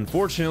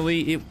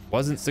 Unfortunately, it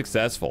wasn't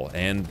successful,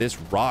 and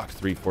this rocked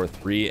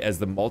 343 as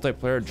the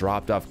multiplayer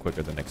dropped off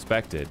quicker than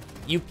expected.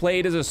 You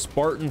played as a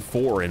Spartan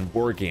 4 in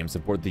war games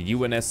aboard the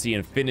UNSC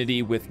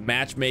Infinity, with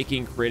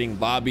matchmaking creating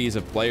lobbies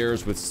of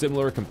players with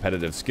similar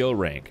competitive skill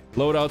rank.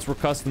 Loadouts were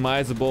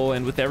customizable,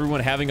 and with everyone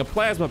having a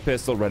plasma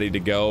pistol ready to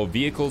go,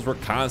 vehicles were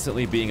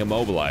constantly being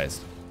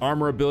immobilized.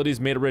 Armor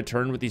abilities made a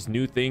return with these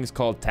new things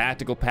called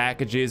tactical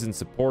packages and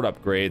support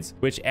upgrades,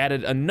 which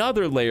added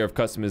another layer of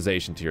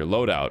customization to your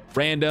loadout.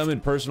 Random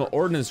and personal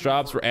ordnance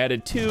drops were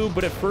added too,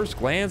 but at first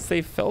glance,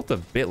 they felt a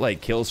bit like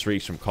kill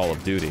streaks from Call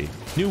of Duty.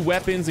 New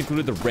weapons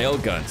included the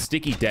railgun,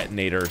 sticky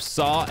detonator,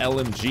 saw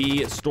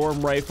LMG,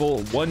 storm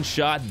rifle,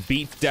 one-shot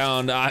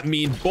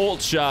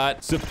bolt shot,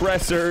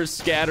 suppressor,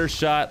 scatter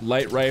shot,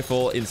 light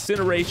rifle,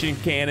 incineration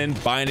cannon,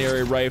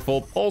 binary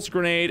rifle, pulse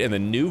grenade, and the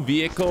new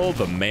vehicle,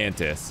 the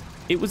Mantis.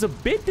 It was a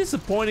bit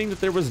disappointing that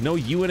there was no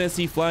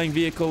UNSC flying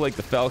vehicle like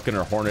the Falcon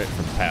or Hornet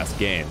from past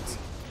games.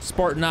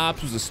 Spartan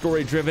Ops was a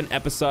story-driven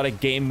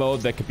episodic game mode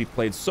that could be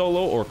played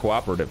solo or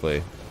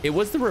cooperatively. It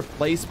was the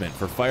replacement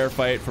for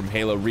Firefight from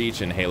Halo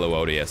Reach and Halo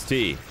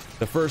ODST.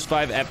 The first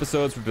 5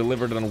 episodes were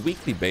delivered on a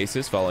weekly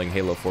basis following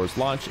Halo 4's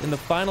launch, and the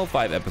final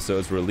 5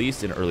 episodes were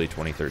released in early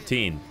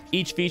 2013.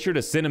 Each featured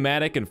a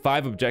cinematic and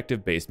 5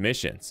 objective-based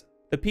missions.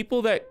 The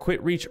people that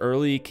quit Reach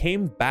early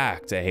came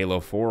back to Halo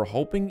 4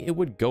 hoping it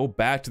would go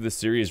back to the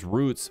series'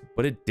 roots,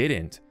 but it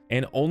didn't,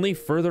 and only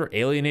further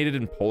alienated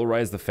and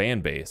polarized the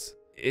fan base.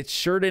 It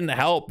sure didn't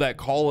help that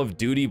Call of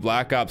Duty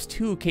Black Ops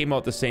 2 came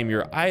out the same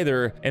year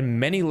either, and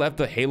many left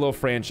the Halo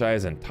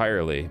franchise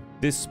entirely.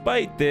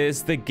 Despite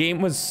this, the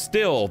game was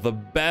still the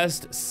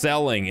best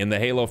selling in the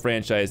Halo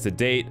franchise to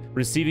date,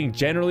 receiving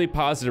generally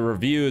positive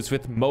reviews,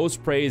 with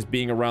most praise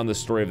being around the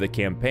story of the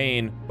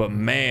campaign. But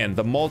man,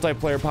 the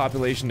multiplayer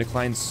population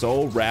declined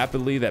so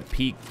rapidly that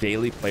peak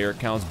daily player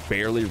counts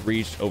barely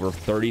reached over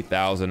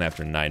 30,000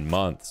 after 9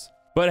 months.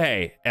 But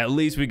hey, at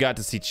least we got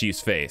to see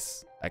Chief's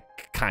face.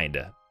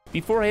 Kinda.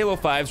 Before Halo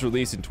 5's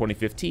release in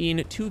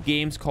 2015, 2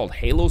 games called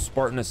Halo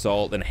Spartan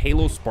Assault and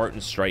Halo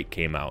Spartan Strike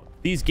came out.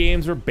 These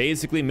games were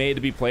basically made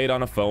to be played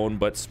on a phone,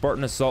 but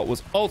Spartan Assault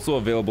was also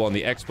available on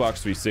the Xbox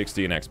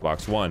 360 and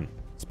Xbox One.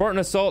 Spartan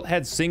Assault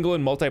had single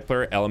and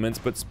multiplayer elements,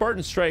 but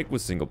Spartan Strike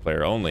was single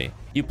player only.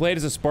 You played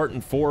as a Spartan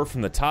 4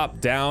 from the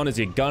top down as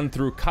you gunned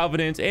through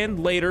Covenant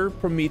and later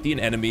Promethean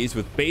enemies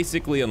with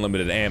basically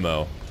unlimited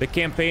ammo. The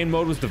campaign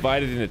mode was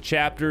divided into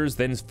chapters,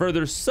 then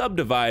further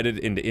subdivided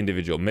into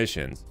individual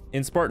missions.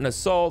 In Spartan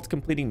Assault,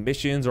 completing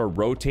missions or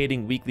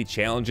rotating weekly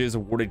challenges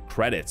awarded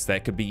credits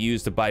that could be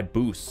used to buy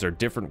boosts or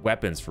different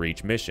weapons for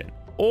each mission.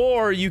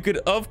 Or you could,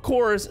 of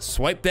course,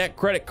 swipe that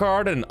credit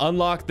card and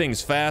unlock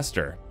things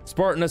faster.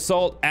 Spartan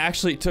Assault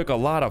actually took a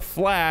lot of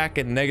flack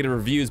and negative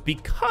reviews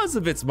because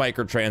of its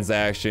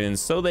microtransactions,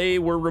 so they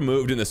were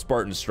removed in the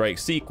Spartan Strike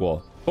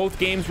sequel. Both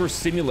games were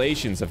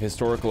simulations of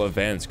historical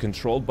events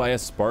controlled by a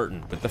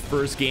Spartan, with the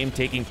first game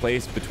taking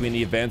place between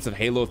the events of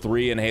Halo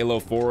 3 and Halo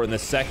 4 and the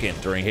second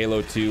during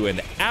Halo 2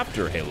 and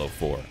after Halo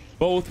 4.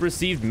 Both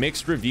received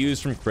mixed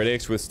reviews from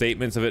critics, with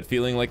statements of it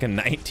feeling like a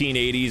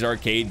 1980s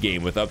arcade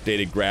game with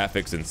updated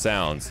graphics and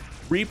sounds.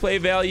 Replay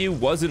value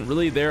wasn't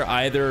really there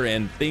either,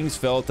 and things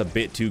felt a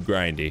bit too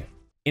grindy.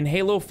 In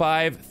Halo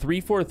 5,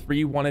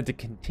 343 wanted to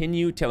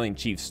continue telling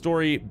Chief's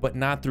story, but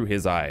not through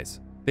his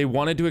eyes. They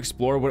wanted to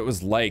explore what it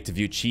was like to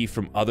view Chief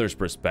from others'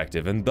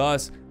 perspective, and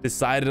thus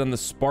decided on the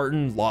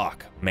Spartan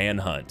Locke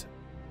manhunt.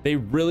 They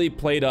really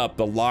played up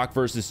the Locke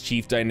versus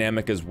Chief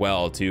dynamic as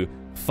well to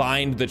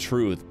find the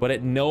truth, but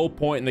at no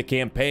point in the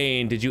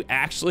campaign did you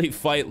actually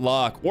fight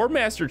Locke or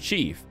Master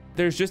Chief.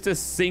 There's just a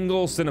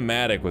single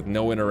cinematic with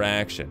no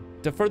interaction.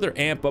 To further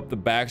amp up the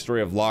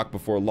backstory of Locke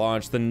before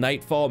launch, the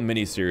Nightfall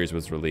miniseries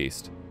was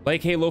released.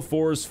 Like Halo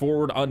 4's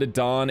Forward Unto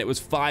Dawn, it was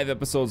 5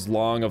 episodes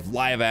long of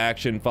live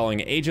action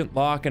following Agent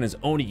Locke and his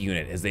ONI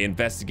unit as they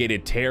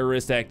investigated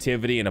terrorist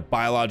activity and a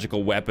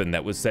biological weapon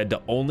that was said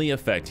to only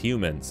affect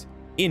humans.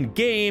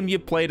 In-game, you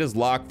played as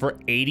Locke for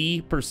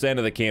 80%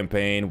 of the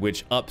campaign,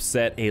 which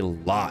upset a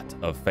lot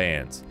of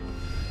fans.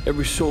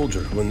 Every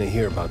soldier, when they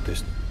hear about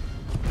this,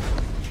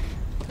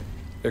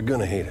 they're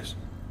gonna hate us.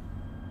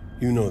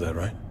 You know that,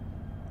 right?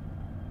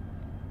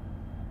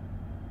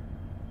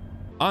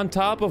 On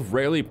top of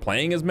rarely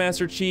playing as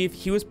Master Chief,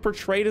 he was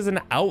portrayed as an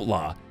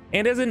outlaw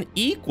and as an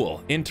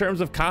equal in terms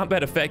of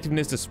combat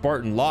effectiveness to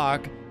Spartan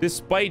Locke,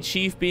 despite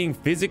Chief being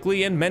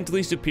physically and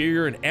mentally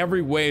superior in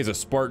every way as a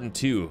Spartan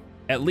 2.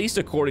 At least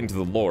according to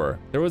the lore.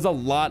 There was a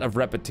lot of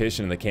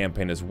repetition in the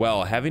campaign as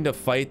well, having to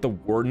fight the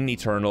Warden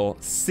Eternal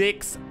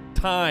 6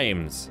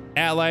 times.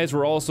 Allies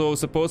were also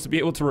supposed to be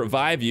able to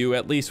revive you,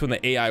 at least when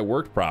the AI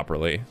worked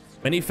properly.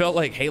 Many felt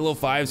like Halo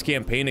 5's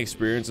campaign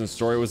experience and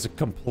story was a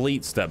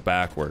complete step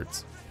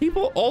backwards.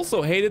 People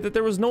also hated that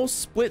there was no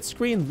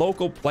split-screen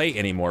local play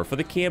anymore for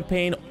the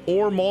campaign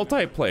or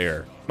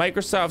multiplayer.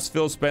 Microsoft's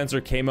Phil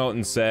Spencer came out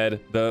and said,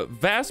 "The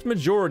vast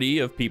majority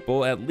of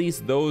people, at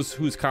least those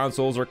whose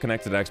consoles are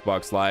connected to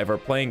Xbox Live, are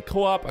playing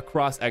co-op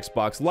across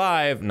Xbox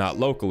Live, not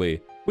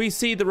locally. We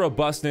see the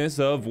robustness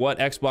of what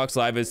Xbox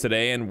Live is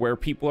today and where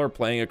people are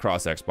playing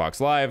across Xbox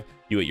Live.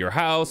 You at your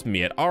house,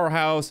 me at our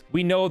house.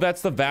 We know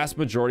that's the vast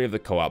majority of the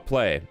co-op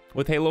play.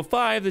 With Halo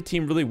 5, the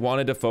team really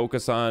wanted to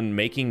focus on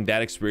making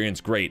that experience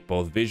great,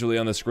 both visually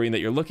on the screen that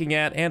you're looking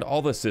at and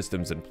all the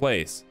systems in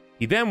place."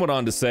 He then went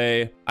on to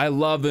say, "I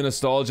love the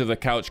nostalgia of the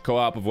couch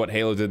co-op of what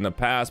Halo did in the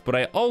past, but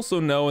I also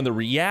know in the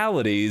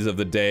realities of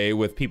the day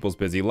with people's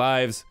busy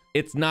lives,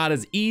 it's not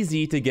as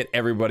easy to get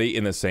everybody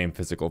in the same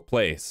physical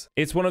place.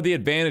 It's one of the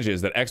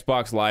advantages that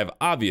Xbox Live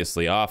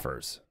obviously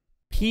offers."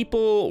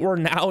 People were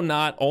now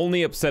not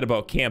only upset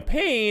about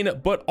campaign,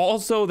 but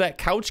also that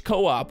couch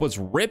co-op was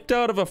ripped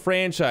out of a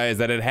franchise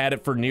that had had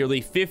it for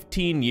nearly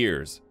 15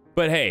 years.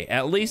 But hey,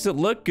 at least it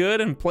looked good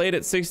and played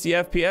at 60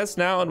 FPS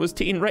now and was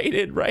teen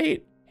rated,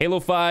 right? Halo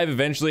 5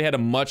 eventually had a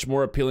much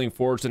more appealing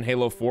forge than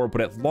Halo 4,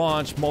 but at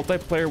launch,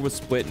 multiplayer was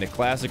split into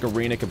classic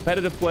arena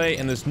competitive play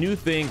and this new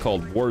thing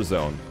called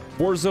Warzone.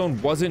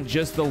 Warzone wasn't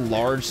just the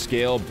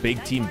large-scale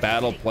big team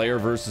battle player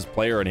versus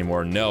player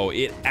anymore. No,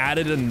 it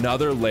added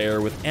another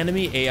layer with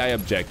enemy AI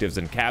objectives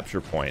and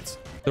capture points.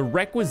 The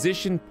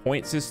requisition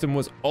point system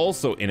was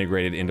also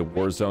integrated into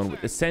Warzone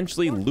with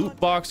essentially loot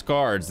box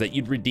cards that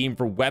you'd redeem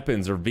for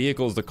weapons or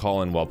vehicles to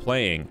call in while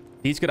playing.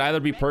 These could either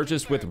be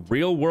purchased with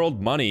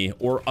real-world money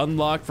or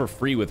unlocked for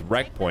free with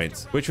rec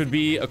points, which would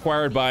be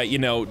acquired by,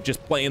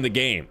 just playing the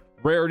game.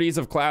 Rarities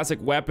of classic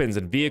weapons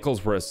and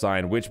vehicles were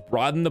assigned, which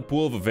broadened the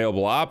pool of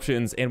available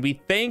options, and we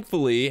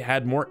thankfully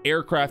had more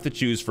aircraft to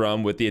choose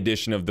from with the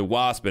addition of the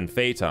Wasp and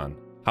Phaeton.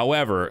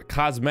 However,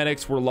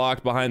 cosmetics were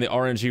locked behind the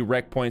RNG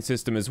rec point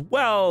system as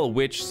well,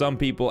 which some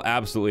people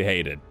absolutely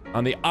hated.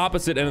 On the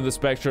opposite end of the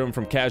spectrum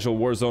from casual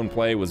Warzone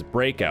play was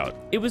Breakout.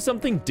 It was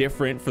something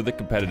different for the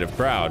competitive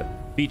crowd,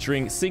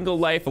 featuring single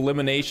life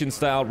elimination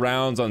style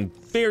rounds on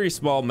very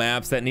small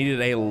maps that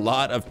needed a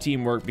lot of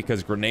teamwork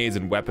because grenades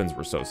and weapons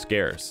were so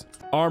scarce.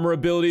 Armor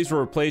abilities were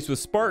replaced with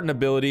Spartan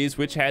abilities,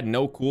 which had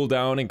no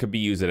cooldown and could be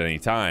used at any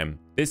time.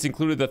 This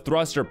included the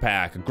thruster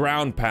pack,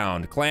 ground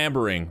pound,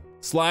 clambering,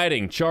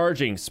 sliding,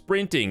 charging,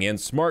 sprinting, and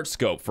smart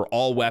scope for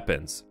all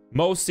weapons.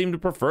 Most seem to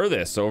prefer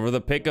this over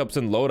the pickups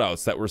and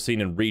loadouts that were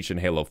seen in Reach and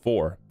Halo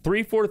 4.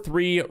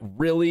 343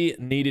 really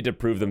needed to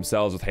prove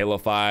themselves with Halo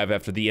 5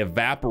 after the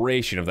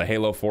evaporation of the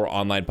Halo 4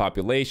 online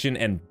population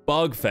and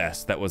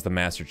bugfest that was the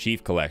Master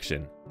Chief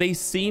Collection. They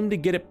seem to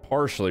get it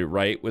partially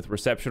right, with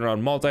reception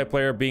around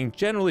multiplayer being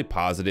generally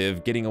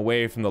positive, getting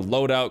away from the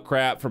loadout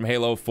crap from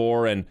Halo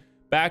 4 and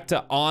back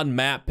to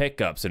on-map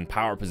pickups and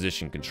power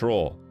position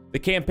control. The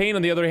campaign,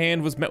 on the other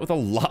hand, was met with a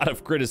lot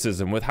of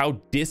criticism with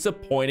how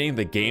disappointing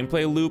the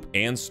gameplay loop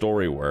and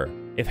story were.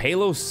 If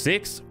Halo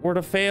 6 were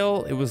to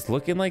fail, it was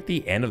looking like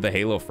the end of the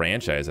Halo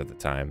franchise at the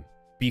time.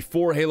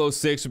 Before Halo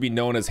 6 would be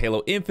known as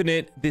Halo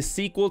Infinite, the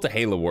sequel to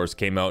Halo Wars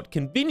came out,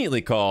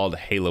 conveniently called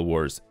Halo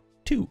Wars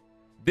 2.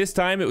 This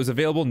time, it was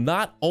available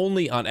not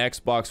only on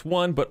Xbox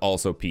One, but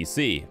also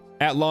PC.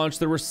 At launch,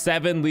 there were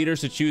 7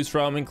 leaders to choose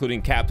from,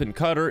 including Captain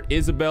Cutter,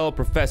 Isabel,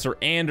 Professor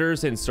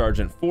Anders, and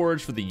Sergeant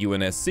Forge for the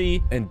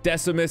UNSC, and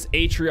Decimus,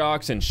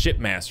 Atriox, and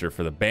Shipmaster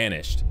for the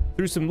Banished.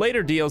 Through some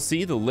later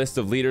DLC, the list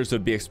of leaders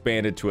would be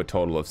expanded to a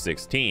total of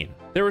 16.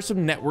 There were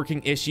some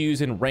networking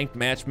issues and ranked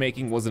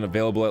matchmaking wasn't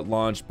available at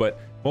launch, but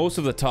most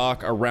of the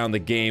talk around the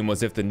game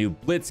was if the new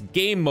Blitz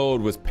game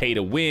mode was pay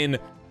to win,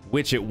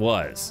 which it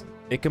was.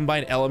 It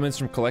combined elements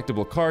from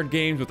collectible card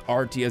games with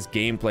RTS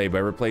gameplay by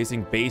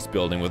replacing base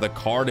building with a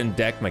card and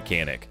deck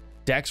mechanic.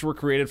 Decks were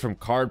created from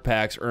card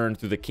packs earned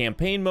through the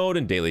campaign mode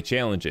and daily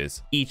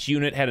challenges. Each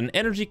unit had an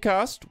energy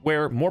cost,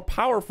 where more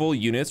powerful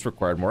units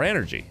required more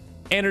energy.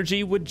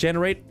 Energy would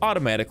generate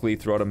automatically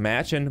throughout a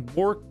match, and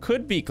more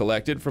could be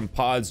collected from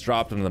pods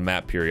dropped on the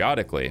map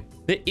periodically.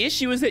 The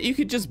issue is that you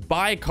could just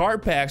buy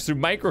card packs through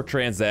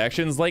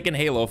microtransactions like in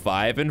Halo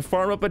 5 and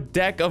farm up a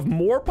deck of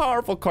more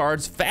powerful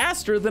cards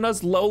faster than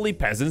us lowly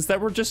peasants that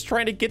were just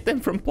trying to get them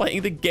from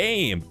playing the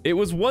game. It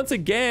was once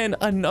again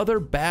another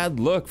bad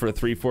look for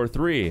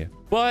 343.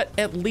 But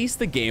at least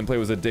the gameplay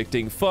was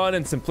addicting, fun,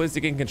 and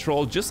simplistic in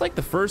control, just like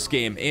the first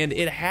game, and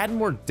it had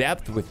more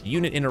depth with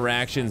unit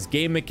interactions,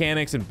 game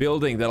mechanics, and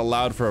building that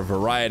allowed for a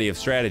variety of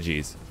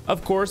strategies.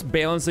 Of course,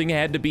 balancing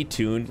had to be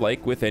tuned,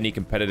 like with any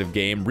competitive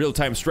game,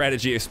 real-time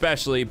strategy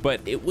especially,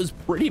 but it was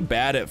pretty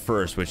bad at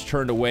first, which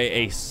turned away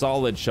a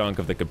solid chunk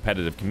of the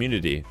competitive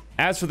community.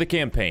 As for the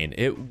campaign,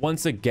 it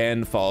once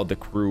again followed the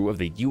crew of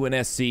the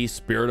UNSC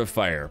Spirit of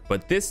Fire,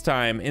 but this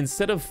time,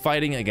 instead of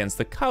fighting against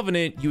the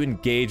Covenant, you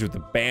engage with the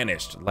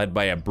Banished, led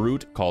by a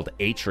brute called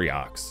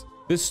Atriox.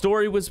 The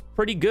story was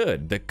pretty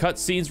good, the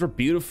cutscenes were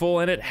beautiful,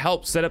 and it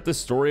helped set up the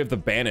story of the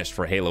Banished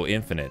for Halo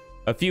Infinite.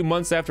 A few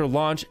months after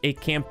launch, a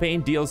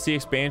campaign DLC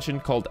expansion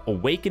called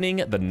Awakening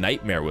the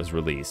Nightmare was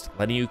released,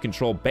 letting you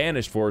control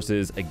Banished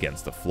forces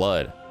against the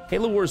Flood.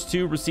 Halo Wars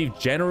 2 received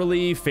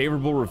generally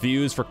favorable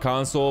reviews for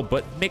console,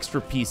 but mixed for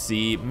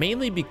PC,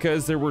 mainly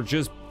because there were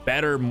just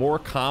better, more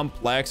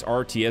complex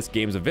RTS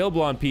games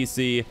available on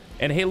PC,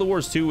 and Halo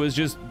Wars 2 was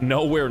just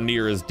nowhere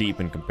near as deep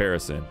in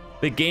comparison.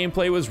 The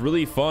gameplay was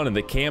really fun and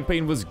the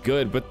campaign was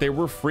good, but there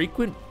were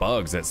frequent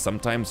bugs that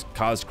sometimes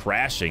caused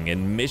crashing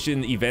and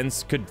mission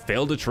events could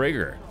fail to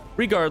trigger.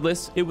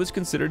 Regardless, it was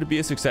considered to be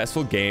a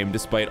successful game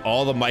despite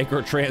all the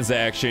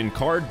microtransaction,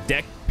 card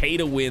deck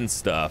pay-to-win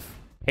stuff.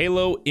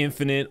 Halo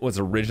Infinite was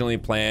originally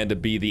planned to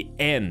be the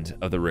end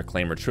of the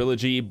Reclaimer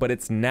trilogy, but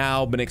it's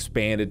now been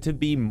expanded to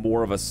be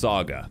more of a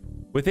saga.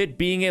 With it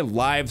being a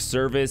live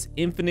service,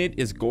 Infinite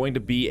is going to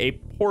be a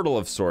portal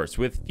of sorts,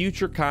 with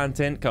future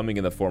content coming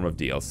in the form of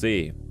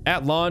DLC.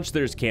 At launch,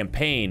 there's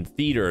campaign,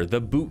 theater, the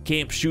boot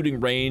camp shooting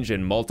range,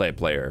 and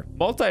multiplayer.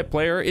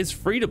 Multiplayer is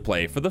free to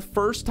play for the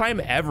first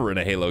time ever in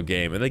a Halo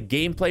game, and the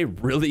gameplay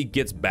really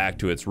gets back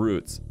to its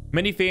roots.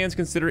 Many fans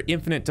consider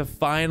Infinite to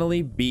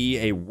finally be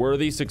a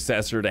worthy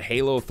successor to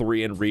Halo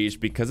 3 and Reach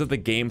because of the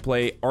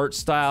gameplay, art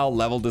style,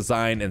 level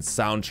design, and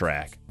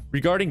soundtrack.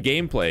 Regarding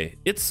gameplay,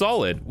 it's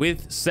solid,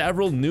 with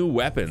several new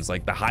weapons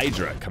like the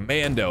Hydra,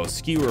 Commando,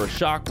 Skewer,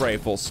 Shock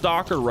Rifle,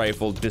 Stalker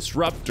Rifle,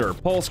 Disruptor,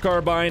 Pulse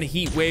Carbine,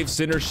 Heatwave,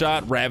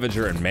 Cindershot,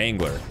 Ravager, and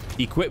Mangler.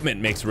 Equipment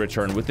makes a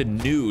return with a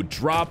new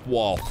Drop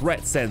Wall,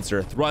 Threat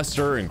Sensor,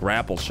 Thruster, and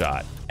Grapple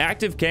Shot.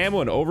 Active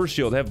Camo and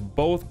Overshield have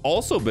both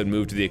also been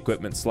moved to the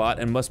equipment slot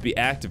and must be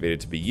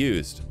activated to be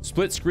used.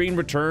 Split Screen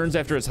returns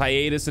after its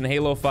hiatus in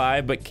Halo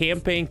 5, but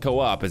Campaign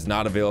Co-op is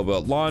not available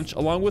at launch,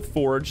 along with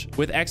Forge,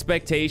 with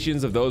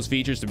expectations of those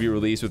features to be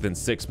released within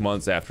 6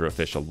 months after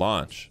official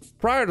launch.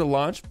 Prior to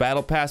launch,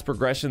 Battle Pass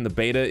progression in the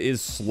beta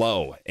is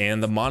slow,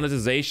 and the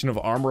monetization of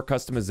armor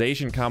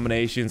customization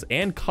combinations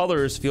and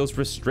colors feels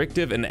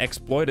restrictive and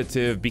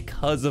exploitative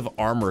because of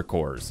armor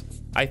cores.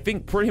 I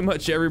think pretty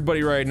much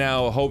everybody right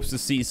now hopes to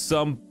see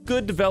some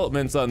good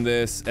developments on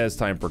this as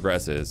time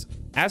progresses.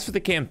 As for the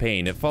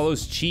campaign, it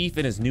follows Chief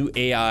and his new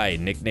AI,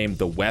 nicknamed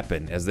the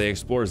Weapon, as they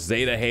explore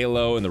Zeta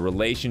Halo and the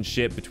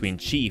relationship between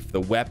Chief,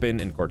 the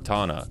Weapon, and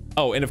Cortana.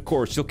 Oh, and of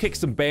course, you'll kick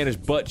some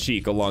Banished butt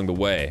cheek along the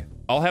way.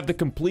 I'll have the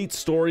complete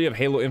story of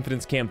Halo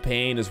Infinite's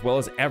campaign, as well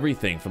as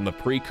everything from the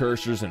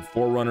precursors and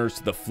forerunners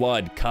to the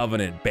Flood,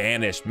 Covenant,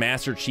 Banished,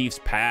 Master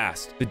Chief's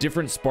past, the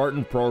different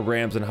Spartan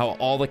programs, and how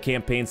all the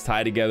campaigns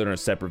tie together in a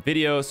separate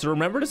video, so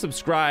remember to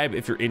subscribe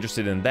if you're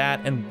interested in that,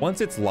 and once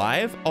it's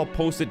live, I'll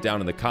post it down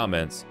in the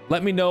comments.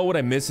 Let me know what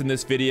I missed in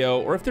this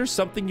video, or if there's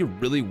something you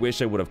really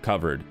wish I would have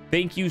covered.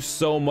 Thank you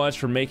so much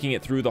for making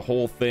it through the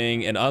whole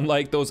thing, and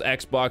unlike those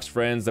Xbox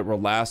friends that were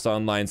last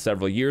online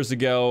several years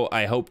ago,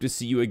 I hope to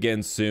see you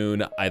again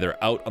soon,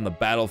 either out on the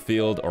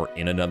battlefield or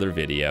in another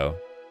video.